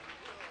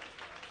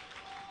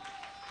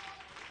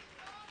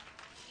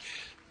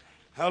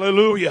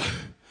 Hallelujah.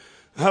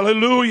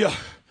 Hallelujah.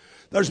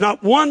 There's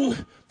not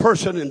one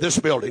person in this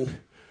building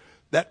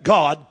that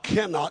God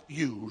cannot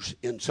use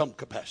in some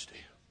capacity.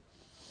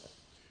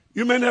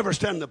 You may never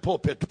stand in the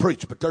pulpit to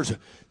preach, but there's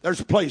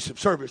a place of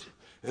service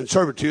and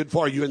servitude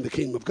for you in the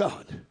kingdom of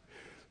God.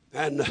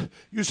 And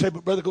you say,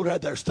 but Brother Godair,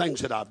 there's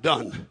things that I've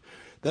done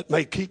that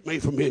may keep me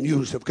from being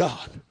used of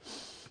God.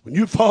 When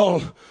you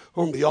fall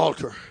on the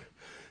altar,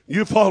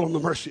 you fall on the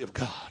mercy of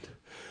God.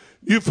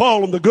 You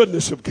fall on the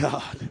goodness of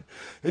God.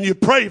 And you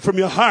pray from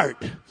your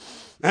heart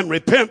and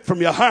repent from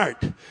your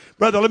heart.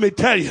 Brother, let me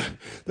tell you,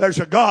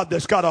 there's a God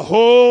that's got a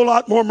whole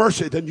lot more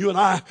mercy than you and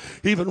I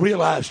even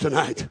realize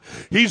tonight.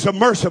 He's a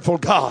merciful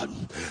God.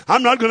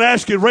 I'm not going to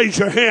ask you to raise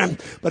your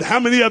hand, but how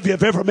many of you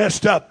have ever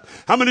messed up?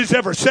 How many has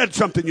ever said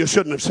something you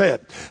shouldn't have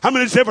said? How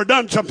many has ever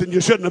done something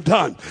you shouldn't have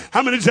done?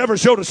 How many has ever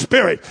showed a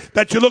spirit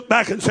that you look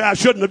back and say, I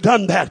shouldn't have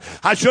done that.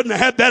 I shouldn't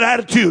have had that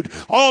attitude.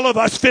 All of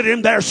us fit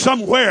in there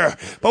somewhere.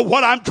 But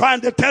what I'm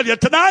trying to tell you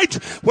tonight,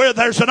 where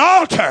there's an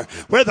altar,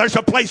 where there's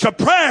a place of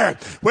prayer,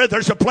 where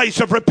there's a place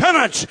of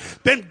repentance,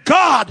 then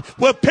God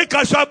will pick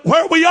us up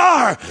where we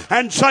are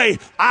and say,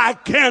 I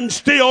can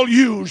still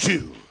use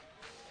you.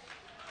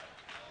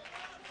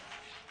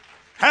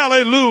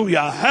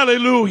 Hallelujah,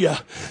 hallelujah.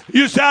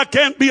 You say, I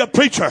can't be a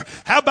preacher.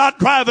 How about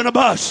driving a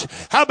bus?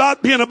 How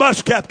about being a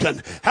bus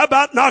captain? How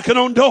about knocking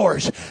on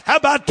doors? How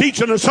about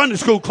teaching a Sunday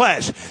school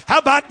class? How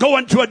about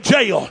going to a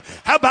jail?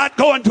 How about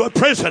going to a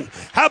prison?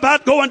 How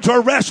about going to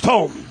a rest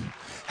home?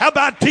 How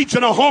about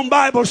teaching a home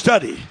Bible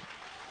study?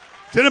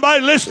 Is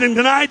anybody listening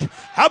tonight?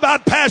 How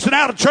about passing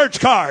out a church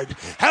card?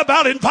 How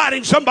about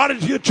inviting somebody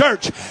to your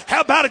church?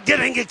 How about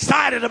getting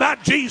excited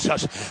about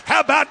Jesus? How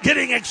about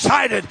getting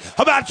excited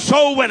about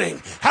soul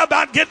winning? How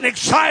about getting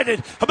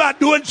excited about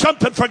doing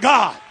something for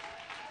God?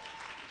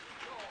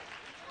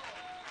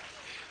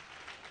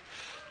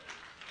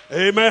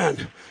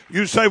 Amen.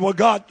 You say, well,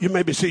 God,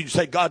 you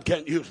say, God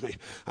can't use me.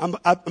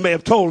 I may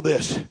have told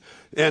this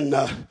in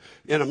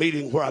a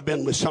meeting where I've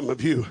been with some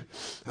of you.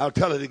 I'll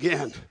tell it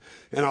again.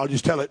 And I'll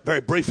just tell it very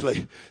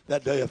briefly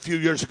that a few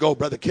years ago,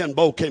 Brother Ken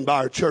Bowe came by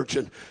our church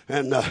and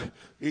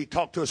he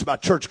talked to us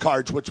about church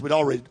cards, which we'd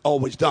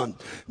always done.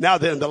 Now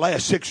then, the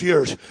last 6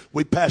 years,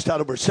 we passed out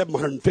over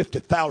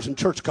 750,000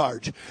 church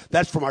cards.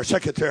 That's from our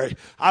secretary.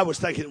 I was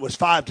thinking it was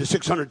 500,000 to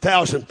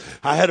 600,000.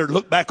 I had her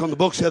look back on the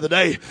books the other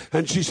day,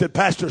 and she said,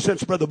 Pastor,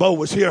 since Brother Bowe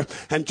was here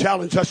and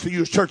challenged us to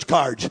use church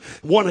cards,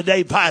 1 a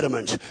day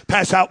vitamins,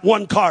 pass out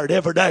 1 card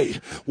every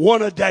day.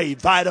 1 a day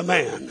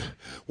vitamin.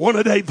 1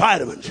 a day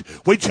vitamins.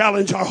 We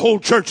challenge our whole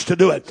church to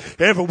do it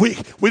every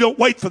week. We don't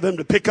wait for them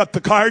to pick up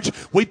the cards.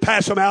 We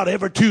pass them out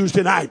every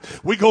Tuesday night.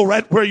 We go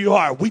right where you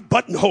are. We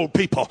buttonhole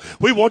people.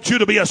 We want you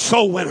to be a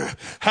soul winner.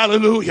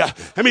 Hallelujah.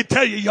 Let me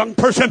tell you, young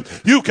person,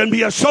 you can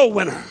be a soul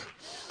winner.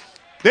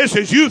 This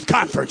is youth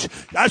conference.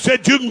 I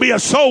said you can be a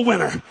soul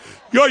winner.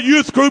 Your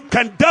youth group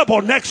can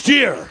double next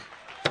year.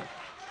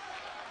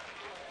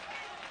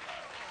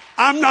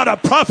 I'm not a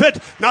prophet,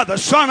 not the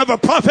son of a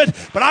prophet,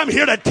 but I'm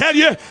here to tell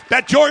you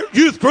that your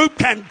youth group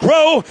can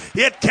grow.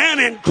 It can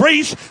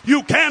increase.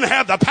 You can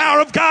have the power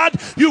of God.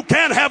 You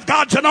can have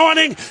God's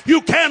anointing.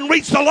 You can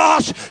reach the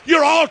lost.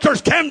 Your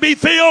altars can be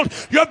filled.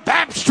 Your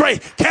baptistry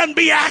can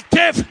be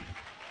active.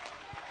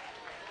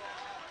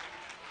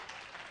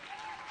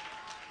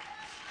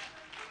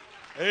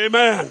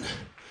 Amen.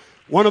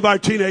 One of our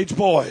teenage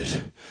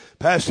boys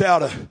passed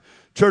out a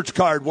church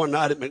card one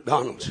night at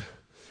McDonald's.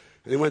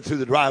 And he went through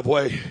the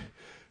driveway,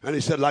 and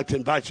he said, I'd like to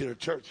invite you to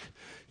church.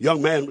 A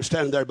young man was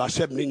standing there about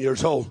 17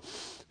 years old.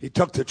 He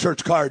took the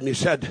church card, and he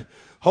said,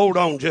 hold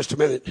on just a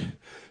minute.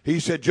 He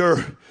said,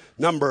 you're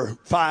number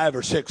 5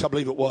 or 6, I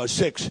believe it was,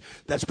 6,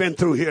 that's been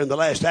through here in the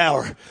last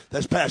hour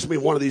that's passed me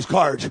one of these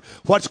cards.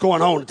 What's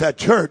going on at that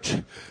church?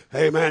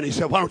 Amen. He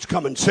said, why don't you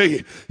come and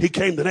see? He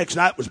came the next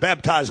night, was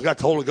baptized, and got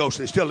the Holy Ghost,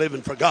 and he's still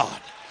living for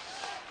God.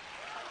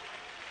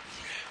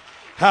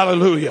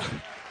 Hallelujah.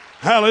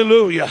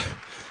 Hallelujah.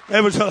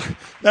 There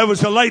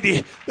was a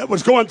lady that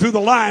was going through the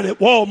line at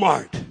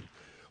Walmart.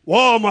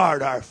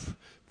 Walmart, our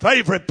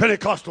favorite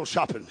Pentecostal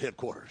shopping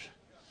headquarters.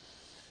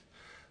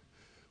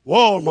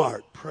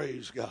 Walmart,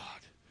 praise God.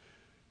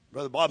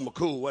 Brother Bob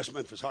McCool, West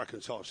Memphis,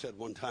 Arkansas, said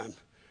one time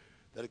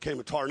that it came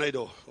a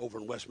tornado over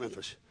in West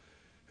Memphis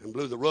and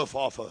blew the roof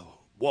off of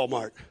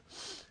Walmart.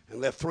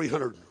 and left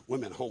 300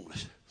 women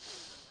homeless.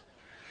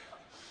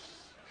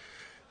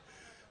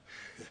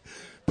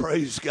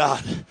 Praise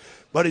God.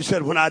 But he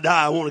said, when I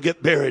die, I want to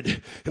get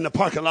buried in the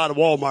parking lot of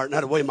Walmart. And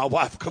that way my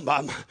wife come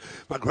by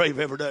my grave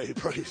every day.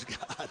 Praise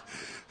God.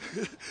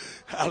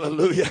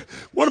 Hallelujah.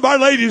 One of our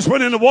ladies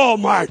went into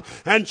Walmart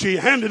and she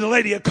handed a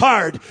lady a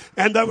card,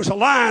 and there was a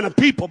line of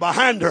people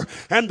behind her,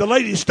 and the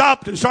lady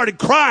stopped and started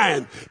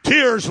crying,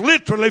 tears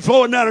literally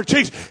flowing down her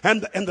cheeks.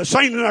 And the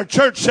saint in our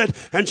church said,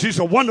 and she's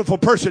a wonderful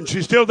person,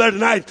 she's still there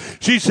tonight,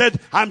 she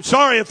said, I'm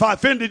sorry if I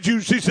offended you.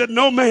 She said,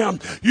 no ma'am,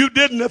 you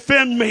didn't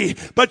offend me,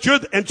 but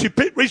and she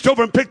reached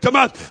over and picked them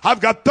up. I've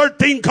got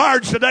 13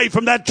 cards today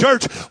from that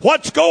church.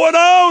 What's going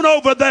on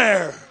over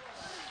there?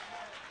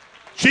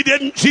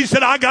 She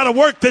said, I got to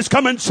work this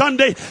coming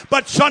Sunday,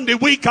 but Sunday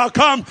week I'll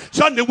come.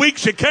 Sunday week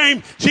she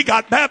came. She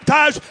got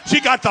baptized.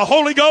 She got the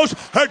Holy Ghost.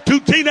 Her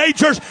 2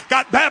 teenagers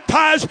got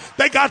baptized.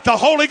 They got the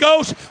Holy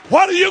Ghost.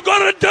 What are you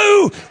going to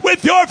do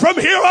with your from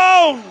here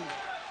on?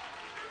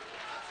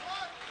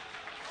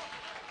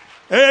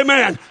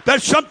 Amen.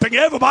 There's something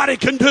everybody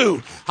can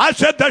do. I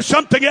said there's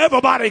something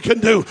everybody can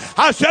do.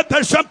 I said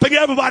there's something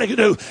everybody can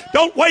do.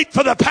 Don't wait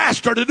for the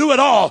pastor to do it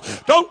all.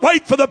 Don't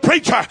wait for the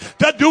preacher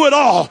to do it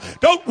all.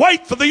 Don't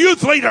wait for the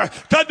youth leader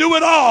to do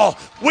it all.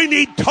 We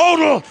need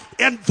total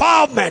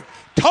involvement.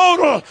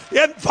 Total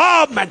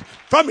involvement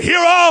from here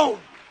on.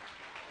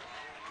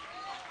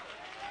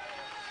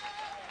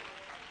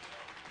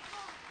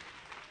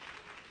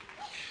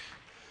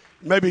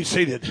 You may be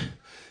seated.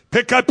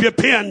 Pick up your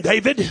pen,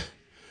 David.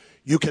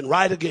 You can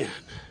write again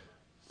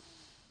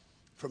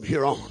from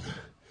here on.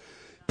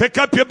 Pick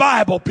up your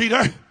Bible,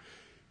 Peter.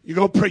 You're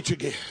going to preach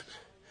again.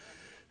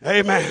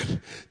 Amen.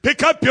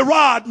 Pick up your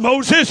rod,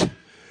 Moses.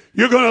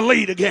 You're going to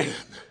lead again.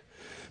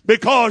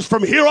 Because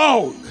from here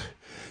on,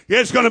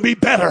 it's going to be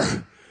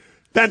better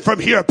than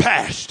from here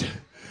past.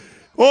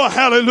 Oh,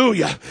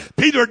 hallelujah.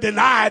 Peter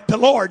denied the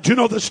Lord. You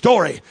know the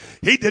story.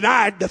 He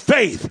denied the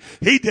faith.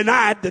 He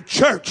denied the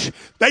church.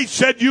 They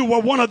said you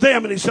were one of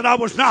them, and he said, I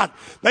was not.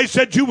 They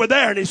said you were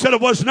there, and he said,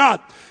 it was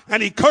not.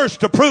 And he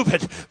cursed to prove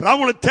it. But I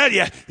want to tell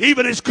you,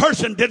 even his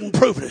cursing didn't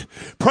prove it.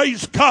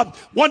 Praise God.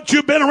 Once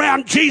you've been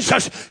around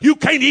Jesus, you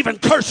can't even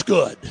curse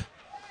good.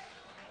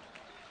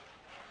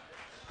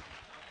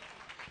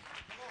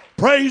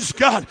 Praise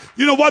God.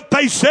 You know what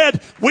they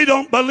said? We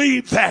don't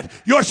believe that.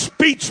 Your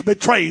speech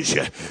betrays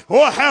you.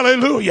 Oh,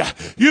 hallelujah.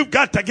 You've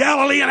got the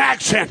Galilean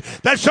accent.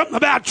 There's something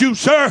about you,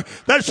 sir.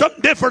 There's something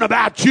different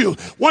about you.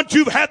 Once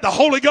you've had the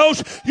Holy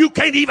Ghost, you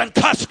can't even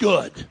cuss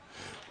good.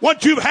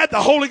 Once you've had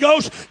the Holy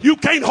Ghost, you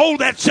can't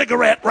hold that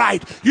cigarette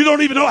right. You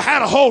don't even know how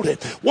to hold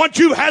it. Once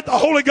you've had the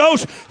Holy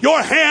Ghost,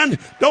 your hand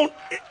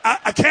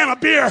a can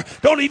of beer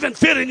don't even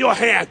fit in your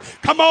hand.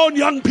 Come on,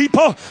 young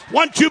people.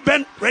 Once you've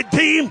been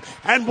redeemed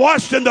and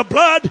washed in the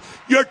blood,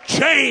 you're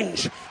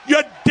changed.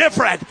 You're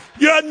different.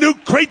 You're a new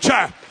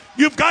creature.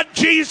 You've got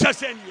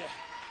Jesus in you.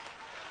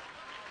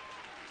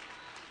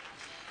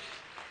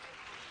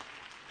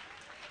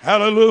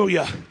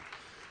 Hallelujah.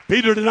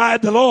 Peter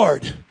denied the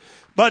Lord.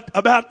 But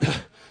about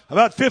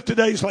 50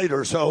 days later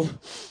or so,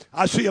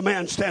 I see a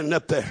man standing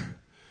up there,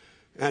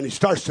 and he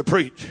starts to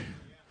preach.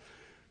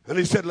 And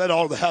he said, let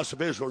all the house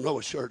of Israel know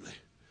assuredly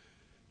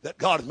that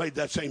God has made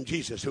that same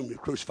Jesus whom you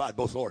crucified,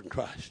 both Lord and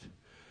Christ.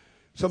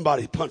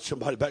 Somebody punched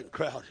somebody back in the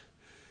crowd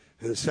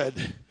and said,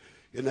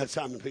 isn't that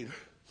Simon Peter?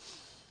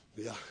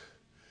 Yeah.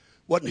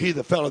 Wasn't he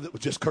the fellow that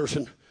was just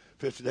cursing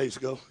 50 days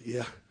ago?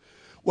 Yeah.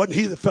 Wasn't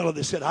he the fellow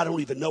that said, I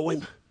don't even know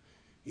him?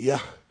 Yeah.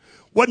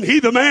 Wasn't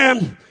he the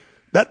man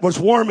that was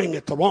warming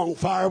at the wrong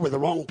fire with the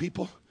wrong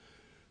people?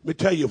 Let me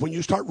tell you, when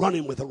you start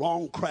running with the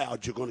wrong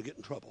crowd, you're going to get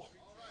in trouble.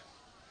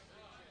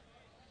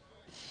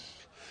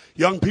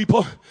 Young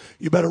people,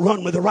 you better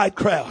run with the right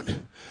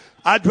crowd.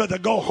 I'd rather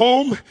go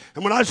home,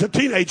 and when I was a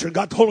teenager and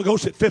got the Holy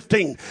Ghost at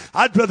 15,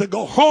 I'd rather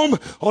go home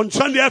on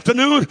Sunday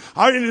afternoon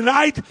or any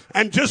night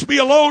and just be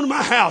alone in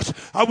my house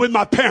or with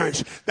my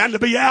parents than to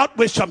be out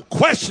with some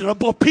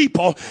questionable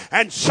people,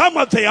 and some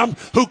of them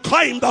who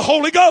claim the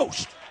Holy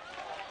Ghost.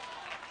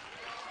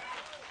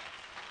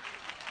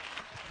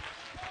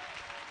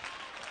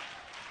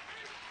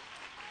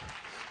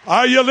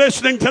 Are you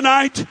listening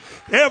tonight?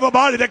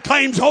 Everybody that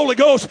claims Holy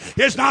Ghost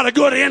is not a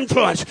good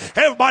influence.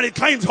 Everybody that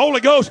claims Holy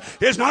Ghost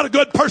is not a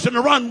good person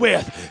to run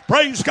with.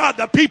 Praise God.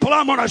 The people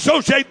I'm going to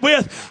associate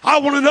with, I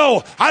want to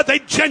know, are they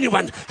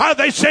genuine? Are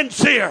they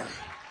sincere?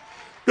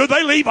 Do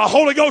they leave a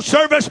Holy Ghost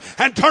service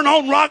and turn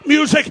on rock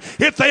music?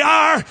 If they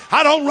are,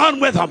 I don't run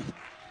with them.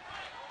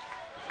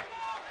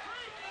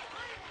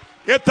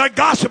 If they're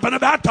gossiping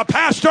about the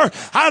pastor,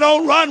 I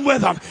don't run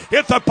with them.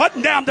 If they're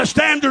putting down the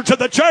standards of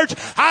the church,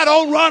 I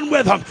don't run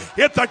with them.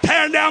 If they're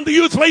tearing down the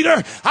youth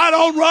leader, I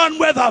don't run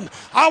with them.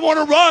 I want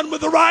to run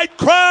with the right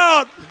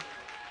crowd.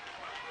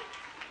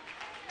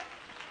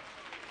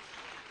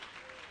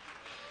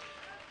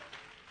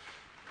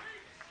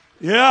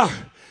 Yeah,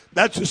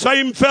 that's the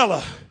same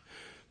fella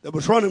that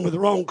was running with the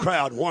wrong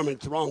crowd, warming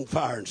at the wrong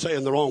fire and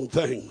saying the wrong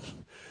things,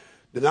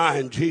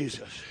 denying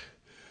Jesus.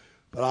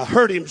 But I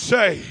heard him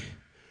say,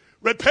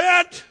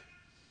 repent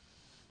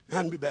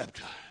and be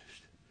baptized.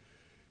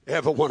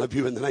 Every one of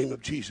you, in the name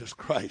of Jesus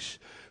Christ,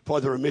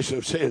 for the remission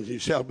of sins, you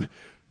shall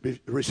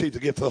receive the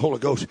gift of the Holy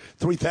Ghost.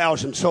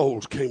 3,000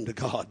 souls came to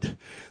God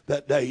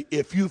that day.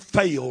 If you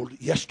failed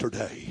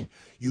yesterday,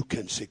 you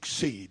can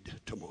succeed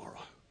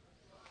tomorrow.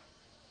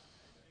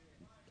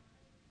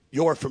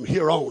 Your from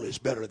here on is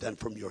better than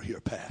from your here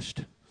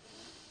past.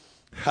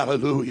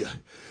 Hallelujah.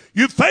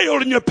 You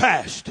failed in your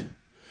past.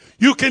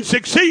 You can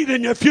succeed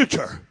in your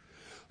future.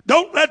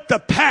 Don't let the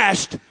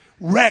past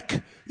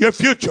wreck your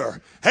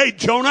future. Hey,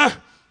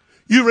 Jonah,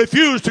 you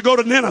refused to go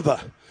to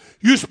Nineveh.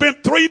 You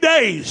spent 3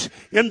 days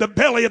in the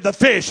belly of the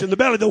fish, in the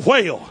belly of the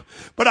whale.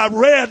 But I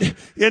read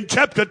in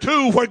chapter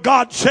 2 where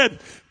God said,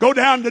 go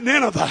down to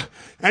Nineveh,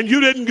 and you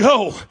didn't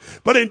go.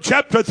 But in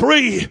chapter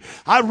 3,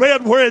 I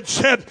read where it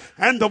said,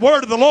 and the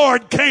word of the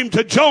Lord came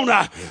to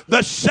Jonah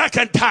the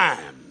second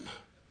time.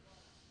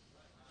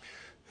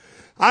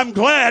 I'm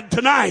glad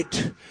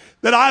tonight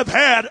that I've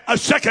had a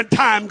second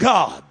time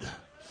God.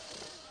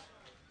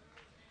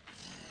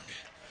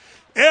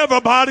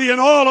 Everybody in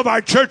all of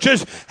our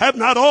churches have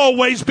not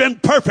always been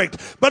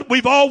perfect, but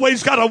we've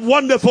always got a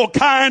wonderful,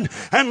 kind,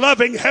 and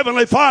loving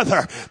Heavenly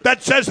Father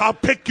that says, I'll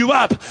pick you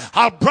up,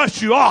 I'll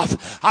brush you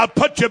off, I'll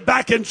put you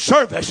back in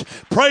service.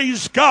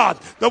 Praise God.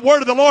 The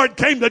word of the Lord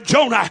came to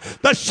Jonah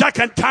the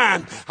second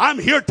time. I'm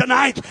here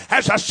tonight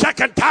as a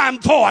second time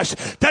voice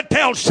to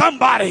tell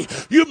somebody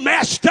you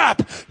messed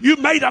up, you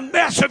made a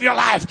mess of your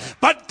life,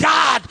 but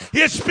God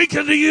is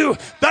speaking to you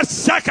the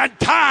second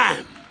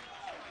time.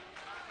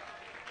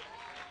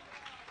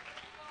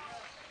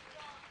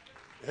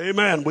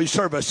 Amen. We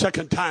serve a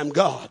second time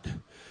God.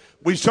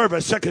 We serve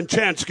a second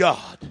chance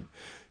God.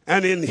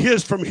 And in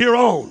his from here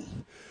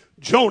on,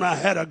 Jonah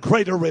had a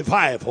greater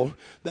revival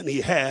than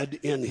he had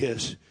in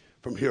his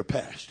from here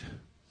past.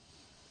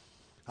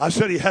 I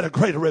said he had a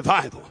greater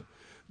revival.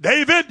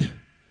 David,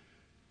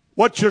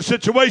 what's your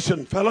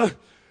situation, fella?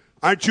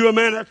 Aren't you a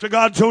man after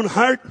God's own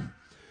heart?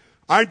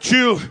 Aren't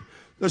you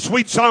the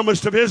sweet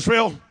psalmist of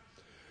Israel?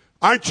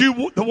 Aren't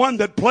you the one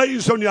that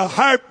plays on your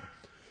harp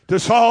to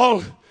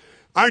Saul?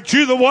 Aren't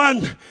you the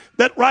one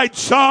that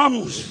writes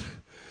Psalms?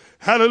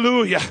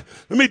 Hallelujah.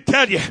 Let me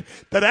tell you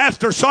that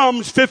after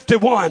Psalms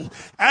 51,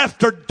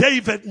 after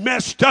David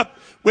messed up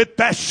with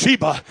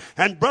Bathsheba,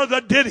 and brother,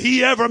 did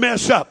he ever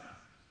mess up?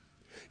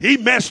 He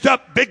messed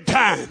up big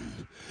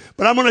time.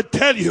 But I'm going to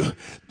tell you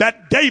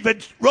that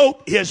David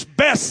wrote his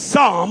best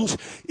Psalms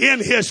in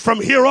his from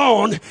here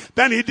on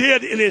than he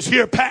did in his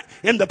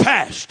in the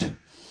past.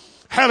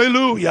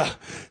 Hallelujah.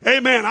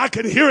 Amen. I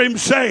can hear him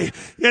say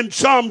in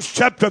Psalms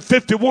chapter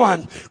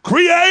 51,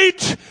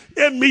 create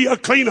in me a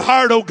clean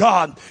heart, O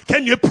God.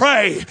 Can you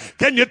pray?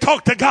 Can you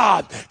talk to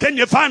God? Can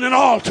you find an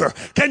altar?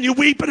 Can you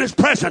weep in his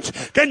presence?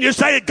 Can you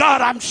say,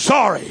 God, I'm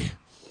sorry?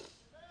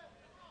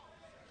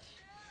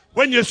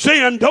 When you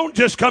sin, don't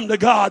just come to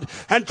God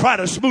and try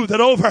to smooth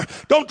it over.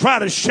 Don't try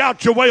to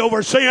shout your way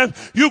over sin.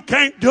 You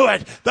can't do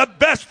it. The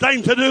best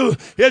thing to do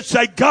is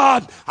say,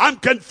 God, I'm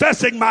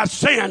confessing my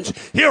sins.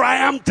 Here I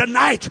am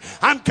tonight.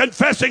 I'm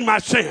confessing my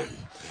sin.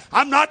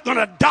 I'm not going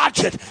to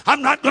dodge it.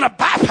 I'm not going to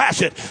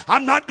bypass it.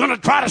 I'm not going to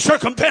try to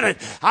circumvent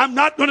it. I'm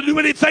not going to do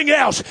anything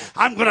else.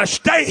 I'm going to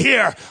stay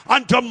here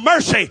until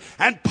mercy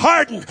and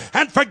pardon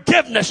and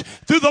forgiveness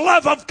through the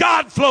love of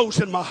God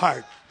flows in my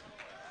heart.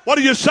 What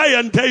are you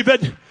saying,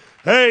 David?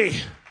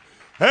 Hey,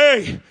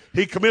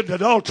 he committed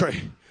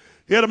adultery.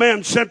 He had a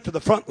man sent to the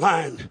front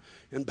line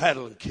in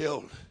battle and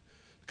killed to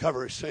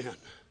cover his sin.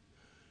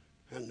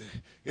 And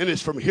in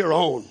his from here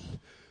on,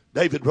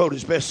 David wrote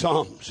his best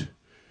Psalms.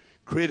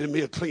 Create in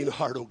me a clean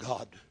heart, O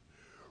God.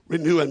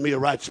 Renew in me a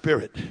right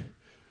spirit.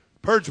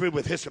 Purge me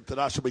with hyssop that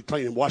I shall be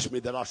clean, and wash me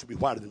that I shall be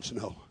whiter than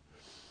snow.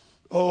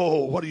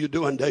 Oh, what are you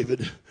doing,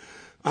 David?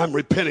 I'm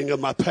repenting of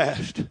my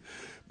past,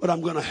 but I'm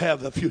going to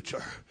have the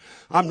future.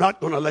 I'm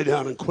not going to lay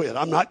down and quit.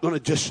 I'm not going to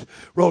just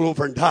roll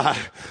over and die.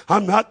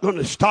 I'm not going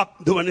to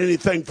stop doing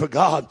anything for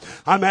God.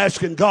 I'm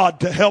asking God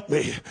to help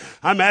me.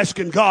 I'm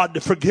asking God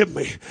to forgive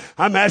me.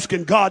 I'm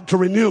asking God to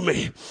renew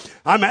me.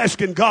 I'm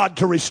asking God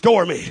to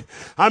restore me.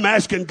 I'm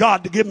asking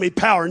God to give me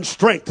power and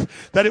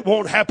strength that it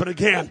won't happen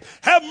again.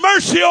 Have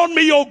mercy on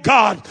me, O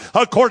God,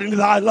 according to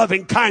thy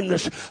loving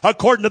kindness,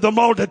 according to the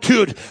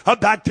multitude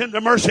of thy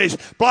tender mercies.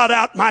 Blot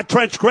out my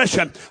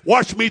transgression.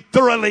 Wash me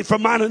thoroughly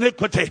from mine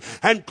iniquity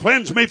and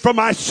cleanse me from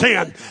my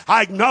sin.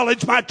 I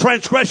acknowledge my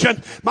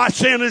transgression. My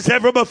sin is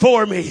ever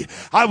before me.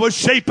 I was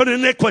shapen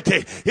in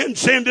iniquity. In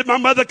sin did my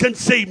mother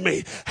conceive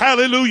me.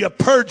 Hallelujah.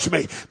 Purge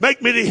me.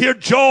 Make me to hear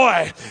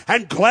joy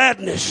and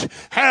gladness.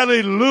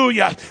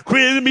 Hallelujah.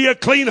 Create in me a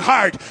clean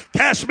heart.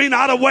 Cast me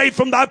not away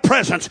from thy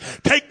presence.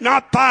 Take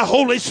not thy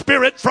Holy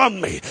Spirit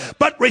from me,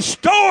 but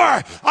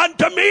restore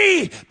unto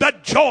me the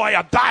joy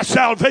of thy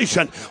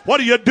salvation. What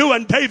are you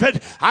doing,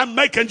 David? I'm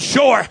making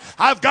sure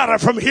I've got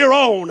it from here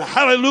on.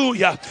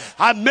 Hallelujah.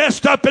 I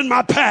messed up in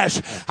my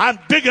past. I'm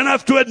big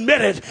enough to admit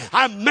it.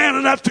 I'm man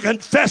enough to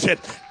confess it.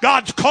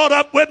 God's caught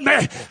up with me,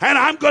 and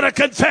I'm going to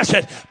confess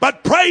it.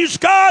 But praise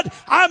God,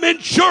 I'm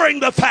ensuring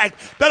the fact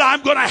that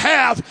I'm going to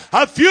have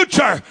a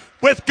future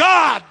with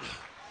God.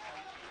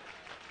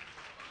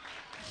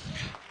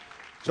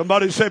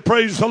 Somebody say,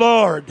 praise the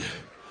Lord.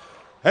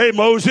 Hey,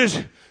 Moses,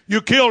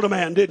 you killed a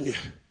man, didn't you?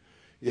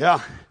 Yeah,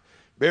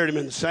 buried him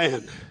in the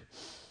sand.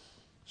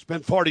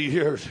 Spent 40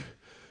 years on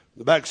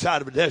the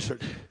backside of a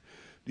desert.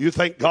 Do you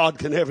think God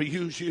can ever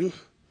use you?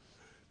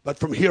 But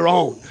from here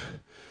on,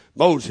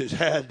 Moses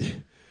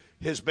had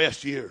his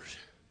best years.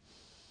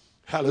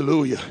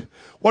 Hallelujah.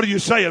 What are you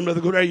saying,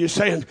 Brother Godair? You're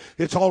saying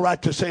it's all right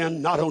to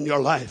sin, not on your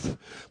life.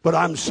 But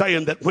I'm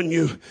saying that when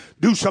you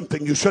do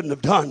something you shouldn't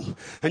have done,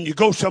 and you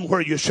go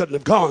somewhere you shouldn't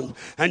have gone,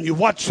 and you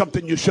watch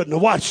something you shouldn't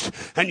have watched,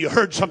 and you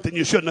heard something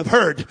you shouldn't have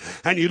heard,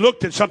 and you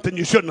looked at something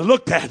you shouldn't have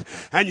looked at,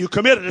 and you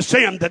committed a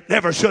sin that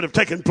never should have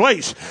taken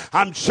place.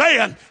 I'm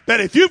saying that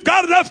if you've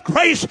got enough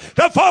grace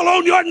to fall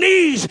on your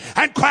knees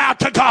and cry out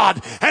to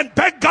God and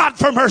beg God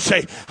for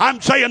mercy, I'm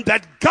saying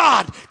that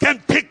God can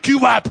pick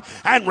you up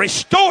and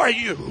restore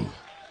you.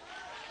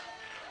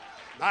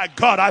 My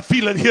God, I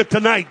feel it here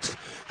tonight.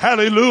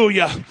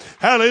 Hallelujah.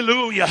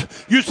 Hallelujah.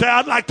 You say,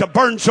 I'd like to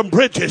burn some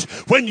bridges.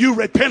 When you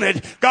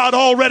repented, God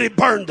already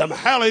burned them.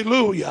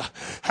 Hallelujah.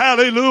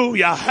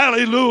 Hallelujah.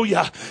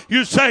 Hallelujah.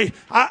 You say,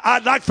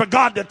 I'd like for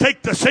God to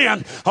take the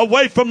sin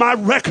away from my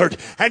record.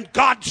 And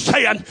God's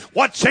saying,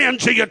 what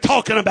sins are you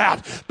talking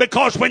about?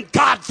 Because when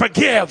God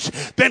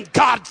forgives, then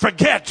God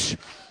forgets.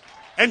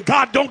 And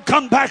God don't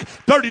come back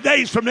 30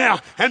 days from now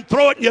and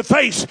throw it in your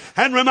face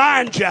and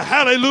remind you.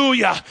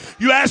 Hallelujah.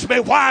 You ask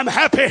me why I'm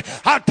happy.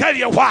 I'll tell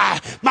you why.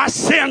 My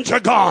sins are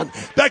gone.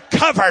 They're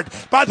covered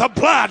by the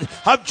blood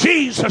of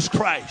Jesus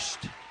Christ.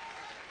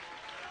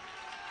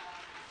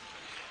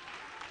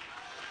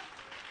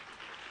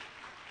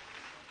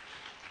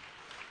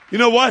 You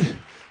know what?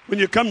 When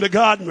you come to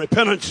God in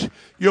repentance,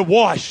 you're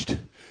washed.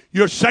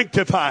 You're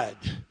sanctified.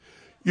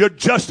 You're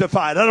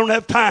justified. I don't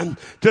have time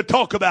to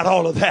talk about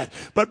all of that.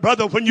 But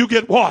brother, when you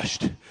get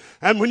washed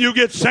and when you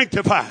get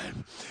sanctified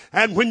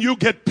and when you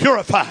get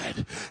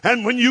purified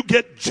and when you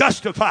get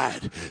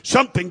justified,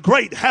 something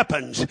great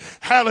happens.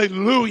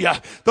 Hallelujah.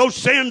 Those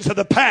sins of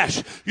the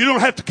past, you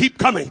don't have to keep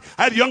coming.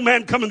 I had a young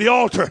man come to the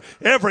altar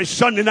every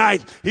Sunday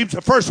night. He was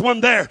the first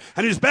one there,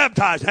 and he was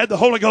baptized, had the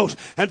Holy Ghost.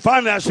 And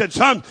finally I said,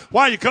 son,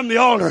 why you come to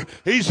the altar?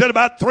 He said,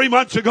 about 3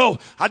 months ago,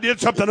 I did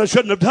something I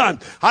shouldn't have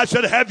done. I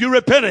said, have you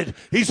repented?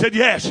 He said,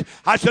 yes.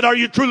 I said, are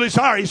you truly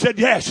sorry? He said,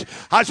 yes.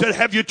 I said,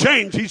 have you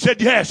changed? He said,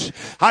 yes.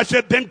 I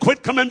said, then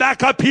quit coming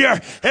back up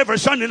here every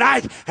Sunday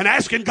night and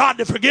asking God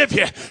to forgive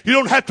you. You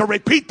don't have to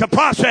repeat the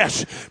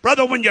process.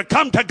 Brother, when you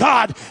come to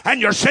God and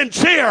you're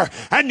sincere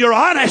and you're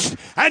honest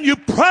and you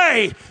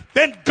pray,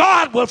 then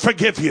God will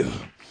forgive you.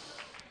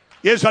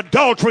 Is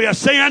adultery a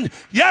sin?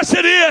 Yes,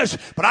 it is.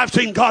 But I've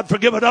seen God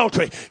forgive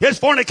adultery. Is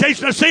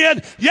fornication a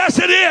sin? Yes,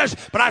 it is.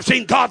 But I've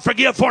seen God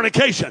forgive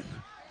fornication.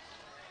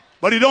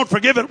 But he don't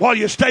forgive it while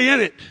you stay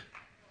in it.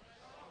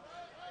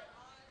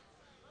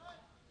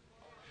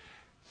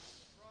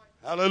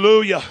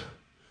 Hallelujah.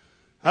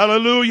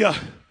 Hallelujah.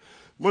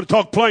 I'm going to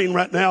talk plain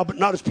right now, but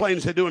not as plain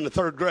as they do in the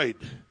third grade.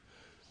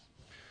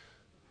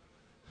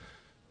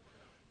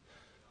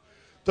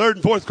 Third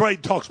and fourth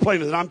grade talks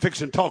plainer than I'm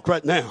fixing to talk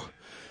right now.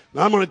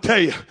 Now, I'm going to tell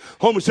you,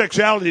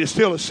 homosexuality is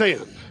still a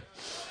sin.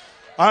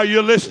 Are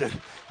you listening?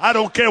 I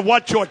don't care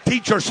what your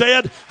teacher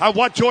said or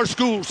what your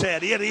school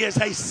said. It is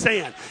a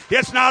sin.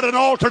 It's not an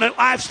alternate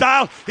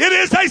lifestyle. It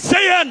is a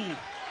sin.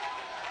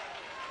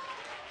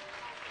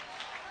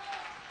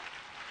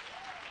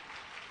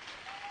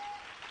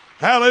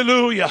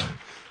 Hallelujah.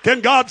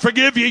 Can God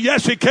forgive you?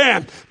 Yes, he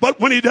can. But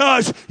when he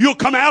does, you'll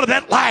come out of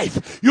that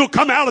life. You'll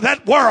come out of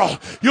that world.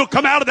 You'll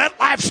come out of that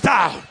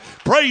lifestyle.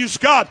 Praise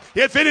God.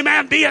 If any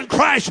man be in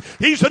Christ,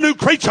 he's a new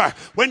creature.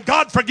 When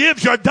God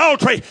forgives your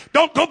adultery,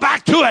 don't go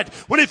back to it.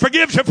 When he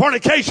forgives your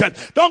fornication,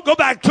 don't go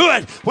back to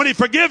it. When he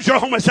forgives your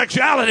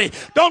homosexuality,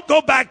 don't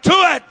go back to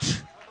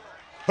it.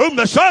 Whom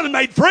the Son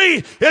made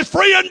free is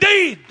free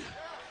indeed.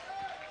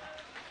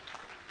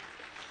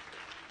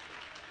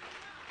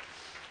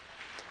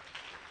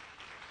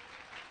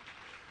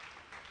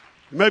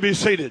 You may be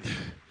seated.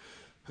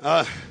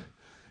 I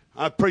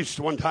preached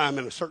one time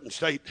in a certain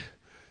state,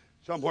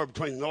 somewhere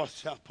between the North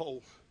and South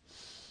Pole.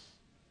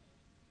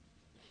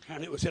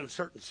 And it was in a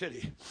certain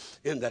city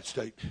in that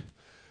state.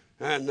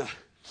 And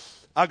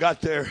I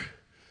got there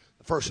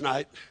the first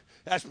night.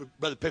 Asked me,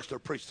 Brother Pixler to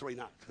preach 3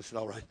 nights. I said,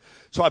 all right.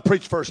 So I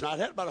preached first night. I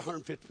had about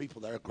 150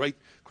 people there. A great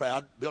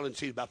crowd. Building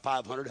seated about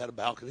 500. Had a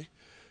balcony.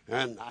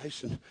 And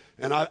nice.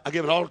 And I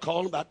gave an altar call,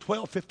 and about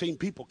 12, 15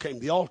 people came to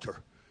the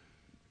altar.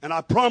 And I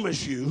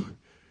promise you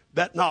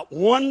that not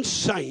one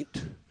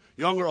saint,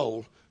 young or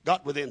old,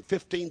 got within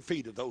 15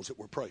 feet of those that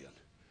were praying.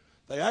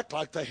 They act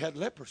like they had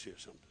leprosy or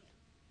something.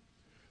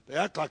 They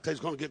act like they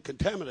was going to get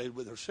contaminated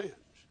with their sins.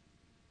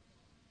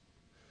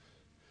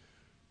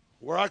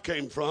 Where I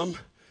came from,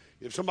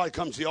 if somebody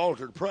comes to the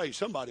altar to pray,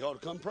 somebody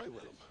ought to come pray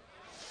with them.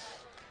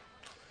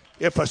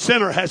 If a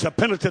sinner has a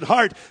penitent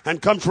heart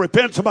and comes to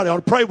repent, somebody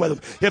ought to pray with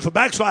them. If a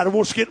backslider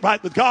wants to get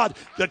right with God,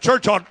 the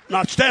church ought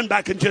not stand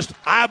back and just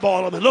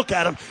eyeball them and look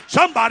at them.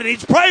 Somebody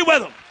needs to pray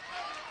with them.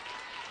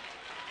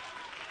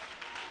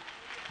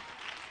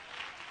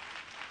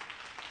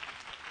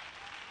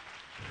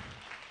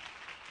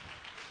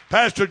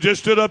 Pastor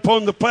just stood up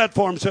on the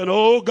platform and said,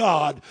 oh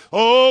God,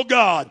 oh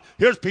God.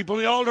 Here's people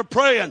in the altar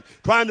praying,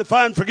 trying to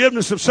find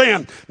forgiveness of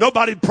sin.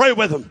 Nobody'd pray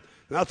with them.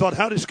 And I thought,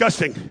 how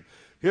disgusting.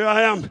 Here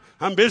I am.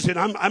 I'm busy. And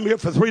I'm here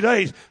for 3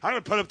 days. I'm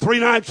going to put up 3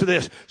 nights of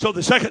this. So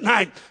the second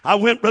night, I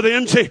went, Brother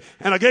Incy,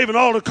 and I gave an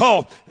altar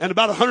call. And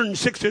about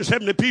 160 or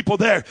 70 people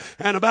there.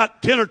 And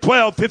about 10 or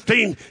 12,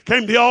 15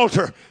 came to the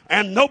altar.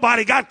 And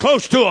nobody got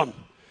close to them.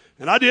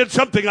 And I did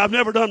something I've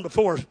never done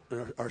before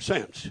or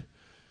since.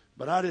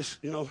 But I just,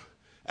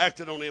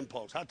 acted on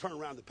impulse. I turned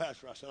around to the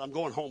pastor. I said, I'm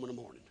going home in the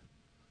morning.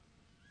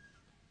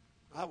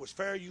 I was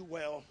fare you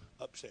well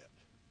upset.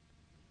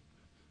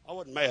 I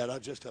wasn't mad. I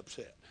was just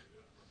upset.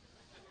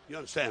 You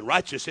understand?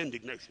 Righteous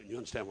indignation. You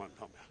understand what I'm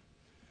talking about?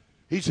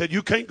 He said,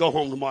 you can't go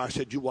home tomorrow. I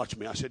said, you watch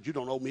me. I said, you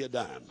don't owe me a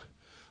dime.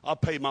 I'll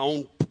pay my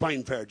own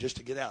plane fare just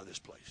to get out of this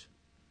place.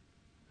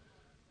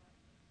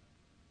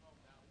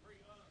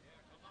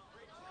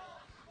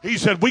 He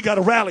said, we got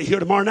to rally here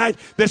tomorrow night.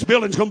 This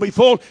building's going to be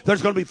full.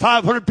 There's going to be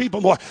 500 people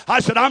more.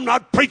 I said, I'm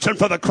not preaching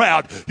for the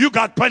crowd. You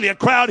got plenty of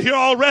crowd here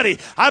already.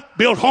 I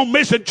built home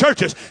mission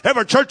churches.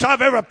 Every church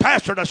I've ever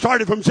pastored, I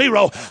started from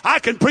 0. I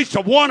can preach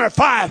to 1 or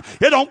 5.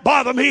 It don't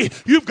bother me.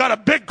 You've got a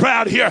big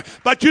crowd here,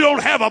 but you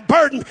don't have a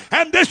burden,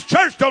 and this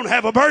church don't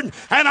have a burden,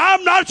 and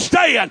I'm not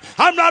staying.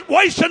 I'm not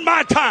wasting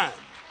my time.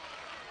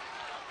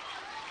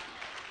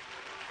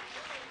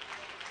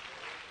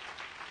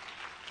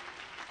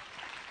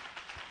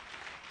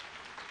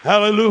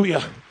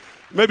 Hallelujah.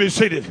 Maybe he's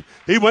seated.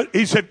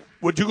 He said,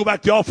 would you go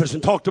back to the office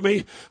and talk to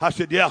me? I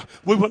said, yeah.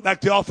 We went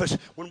back to the office.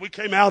 When we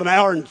came out an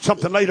hour and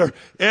something later,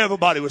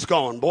 everybody was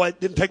gone. Boy, it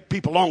didn't take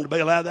people long to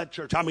bail out of that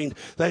church. I mean,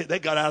 they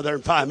got out of there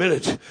in 5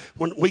 minutes.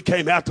 When we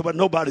came out, there wasn't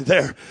nobody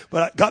there.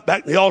 But I got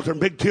back in the altar and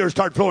big tears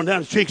started flowing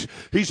down his cheeks.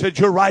 He said,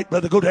 you're right,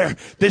 Brother Godair.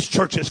 This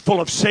church is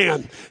full of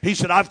sin. He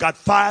said, I've got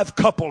 5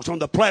 couples on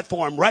the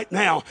platform right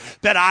now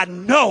that I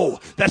know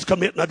that's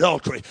committing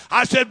adultery.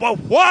 I said, well,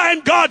 why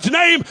in God's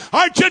name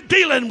aren't you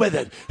dealing with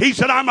it? He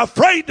said, I'm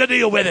afraid to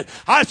deal with it.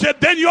 I said,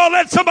 then you ought to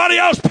let somebody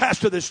else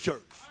pastor this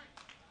church.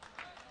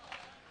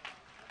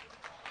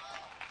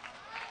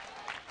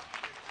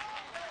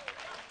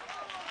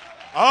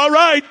 All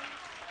right.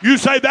 You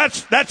say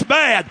that's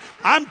bad.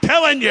 I'm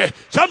telling you,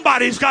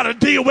 somebody's got to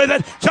deal with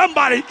it.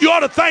 Somebody, you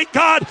ought to thank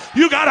God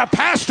you got a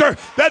pastor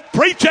that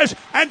preaches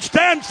and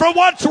stands for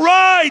what's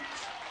right.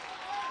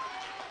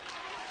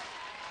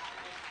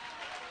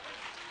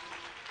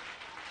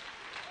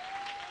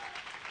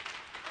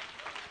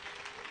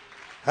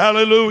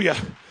 Hallelujah.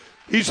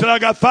 He said, I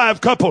got 5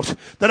 couples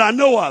that I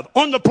know of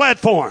on the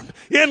platform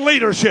in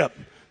leadership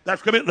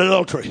that's committing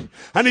adultery.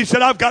 And he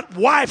said, I've got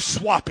wife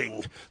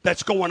swapping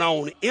that's going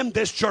on in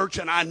this church,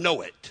 and I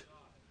know it.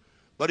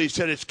 But he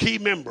said, it's key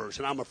members,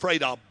 and I'm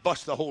afraid I'll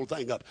bust the whole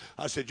thing up.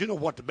 I said, you know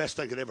what the best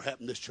thing that ever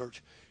happened in this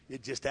church?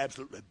 It just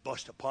absolutely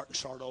bust apart and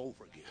start all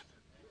over again.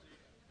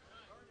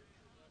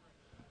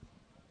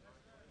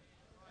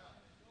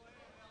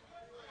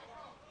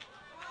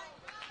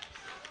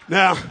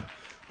 Now,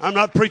 I'm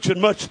not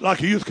preaching much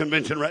like a youth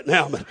convention right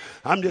now, but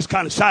I'm just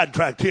kind of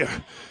sidetracked here.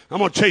 I'm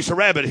going to chase a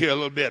rabbit here a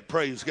little bit.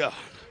 Praise God.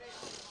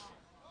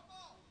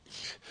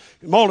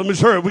 In Malden,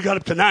 Missouri, we got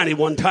up to 90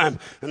 one time.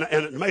 And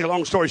to make a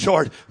long story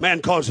short,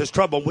 man caused us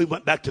trouble. We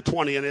went back to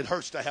 20, and it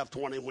hurts to have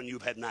 20 when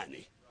you've had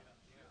 90.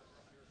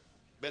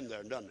 Been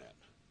there and done that.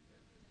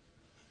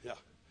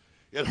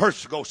 Yeah. It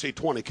hurts to go see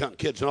 20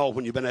 kids and all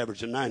when you've been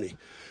averaging 90.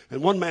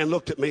 And one man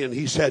looked at me and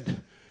he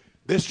said,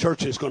 this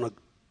church is going to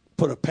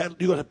you're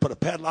going to put a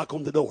padlock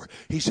on the door.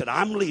 He said,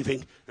 I'm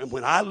leaving, and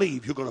when I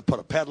leave, you're going to put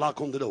a padlock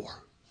on the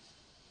door.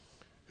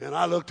 And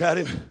I looked at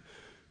him,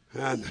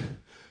 and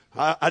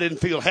I didn't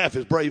feel half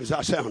as brave as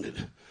I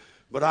sounded.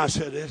 But I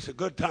said, it's a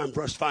good time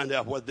for us to find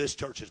out whether this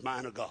church is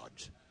mine or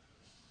God's.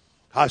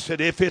 I said,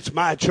 if it's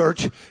my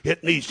church,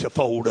 it needs to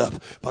fold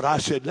up. But I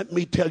said, let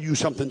me tell you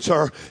something,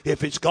 sir.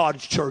 If it's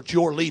God's church,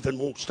 your leaving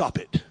won't stop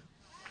it.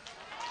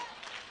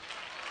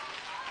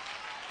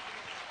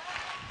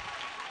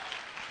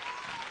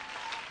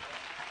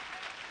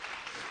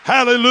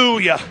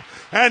 Hallelujah.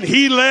 And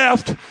he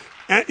left.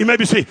 And you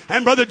maybe see,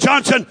 and Brother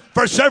Johnson,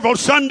 for several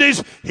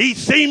Sundays, he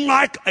seemed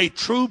like a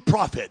true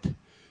prophet.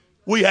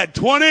 We had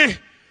 20,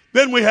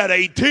 then we had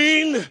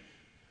 18,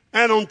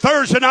 and on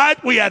Thursday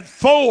night, we had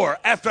 4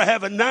 after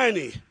having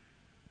 90.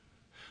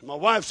 My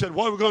wife said,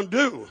 what are we going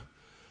to do?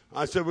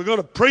 I said, we're going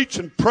to preach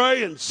and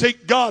pray and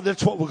seek God.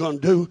 That's what we're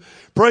going to do.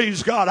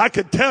 Praise God. I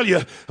could tell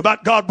you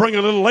about God bringing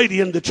a little lady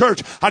into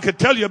church. I could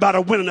tell you about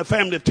her winning a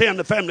family of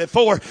 10, a family of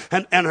 4,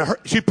 and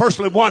she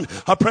personally won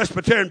a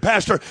Presbyterian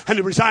pastor, and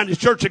he resigned his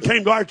church and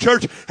came to our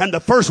church. And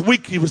the first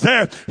week he was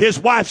there, his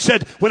wife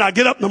said, when I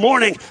get up in the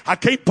morning, I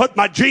can't put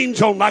my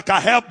jeans on like I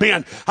have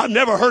been. I've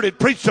never heard it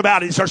preached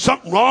about. Is there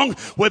something wrong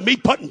with me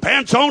putting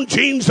pants on,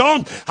 jeans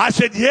on? I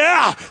said,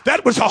 yeah,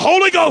 that was the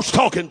Holy Ghost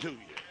talking to you.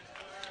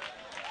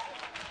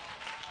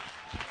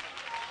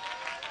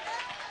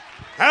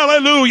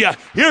 Hallelujah.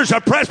 Here's a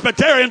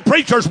Presbyterian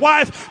preacher's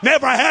wife,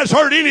 never has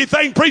heard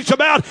anything preached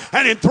about,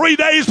 and in 3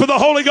 days with the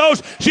Holy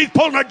Ghost, she's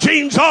pulling her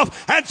jeans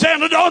off and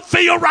saying, I don't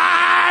feel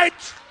right.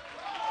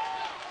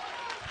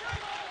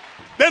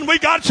 Then we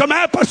got some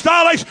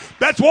apostolics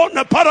that's wanting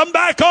to put them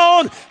back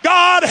on.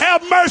 God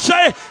have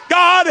mercy.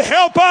 God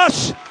help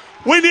us.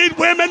 We need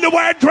women to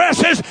wear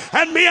dresses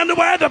and men to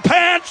wear the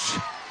pants.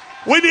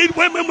 We need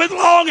women with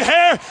long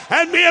hair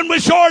and men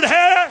with short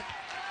hair.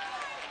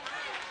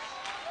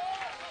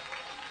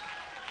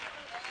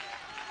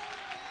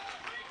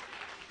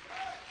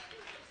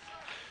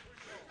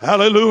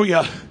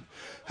 Hallelujah.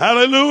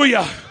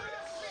 Hallelujah.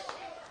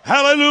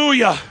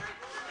 Hallelujah.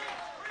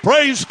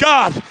 Praise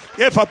God.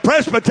 If a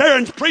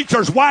Presbyterian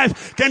preacher's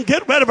wife can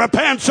get rid of her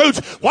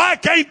pantsuits, why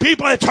can't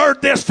people that's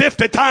heard this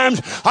 50 times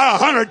or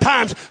 100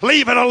 times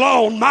leave it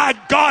alone? My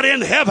God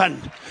in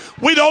heaven.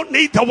 We don't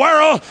need the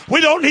world.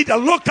 We don't need to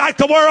look like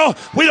the world.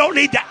 We don't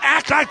need to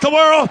act like the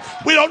world.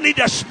 We don't need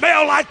to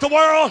smell like the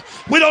world.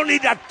 We don't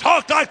need to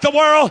talk like the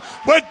world.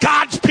 We're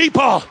God's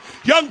people.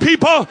 Young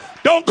people,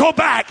 don't go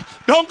back.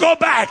 Don't go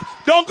back.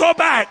 Don't go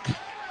back.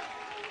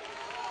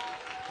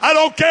 I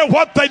don't care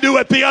what they do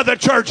at the other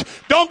church.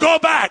 Don't go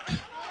back.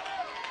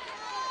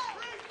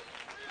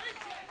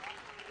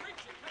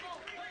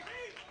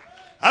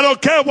 I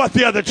don't care what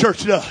the other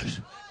church does.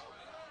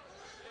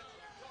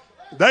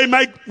 They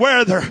may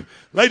wear their,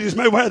 ladies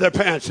may wear their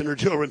pants and their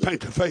jewelry and paint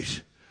their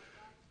face.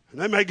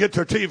 And they may get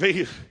their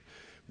TV,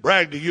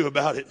 brag to you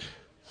about it.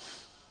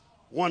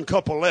 One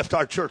couple left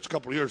our church a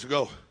couple of years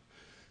ago,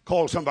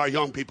 called some of our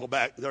young people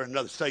back. They're in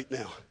another state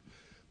now.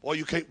 Boy,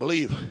 you can't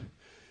believe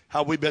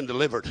how we've been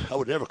delivered. I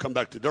would never come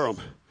back to Durham.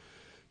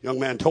 Young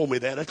man told me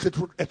that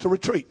at the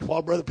retreat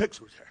while Brother Pix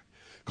was there.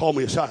 Called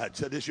me aside,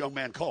 said, this young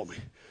man called me.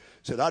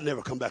 Said, I'd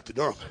never come back to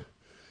Durham.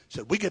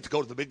 Said, we get to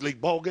go to the big league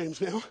ball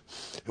games now,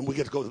 and we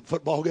get to go to the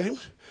football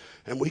games,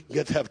 and we can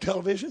get to have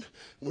television.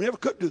 We never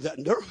could do that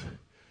in Durham.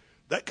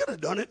 They could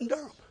have done it in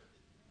Durham.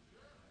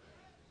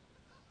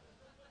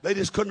 They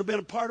just couldn't have been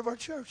a part of our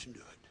church and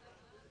do it.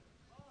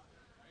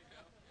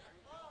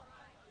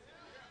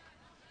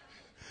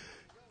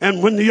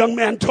 And when the young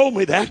man told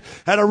me that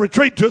at a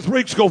retreat 2 or 3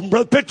 weeks ago when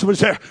Brother Pitts was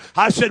there,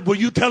 I said, will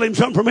you tell him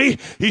something for me?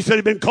 He said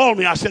he'd been calling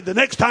me. I said, the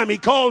next time he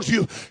calls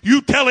you,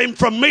 you tell him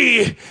from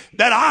me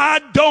that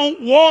I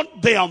don't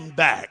want them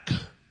back.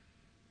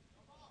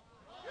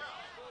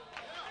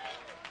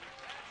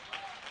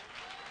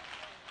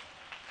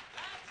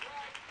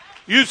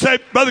 You say,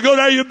 Brother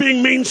Godair, you're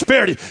being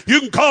mean-spirited.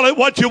 You can call it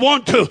what you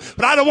want to,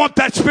 but I don't want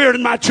that spirit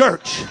in my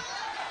church.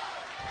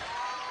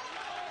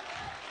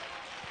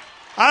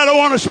 I don't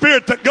want a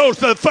spirit that goes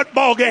to the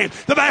football game,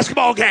 the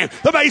basketball game,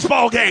 the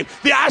baseball game,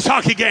 the ice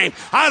hockey game.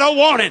 I don't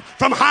want it.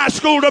 From high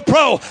school to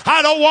pro,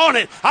 I don't want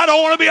it. I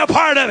don't want to be a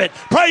part of it.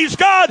 Praise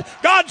God.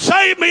 God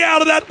saved me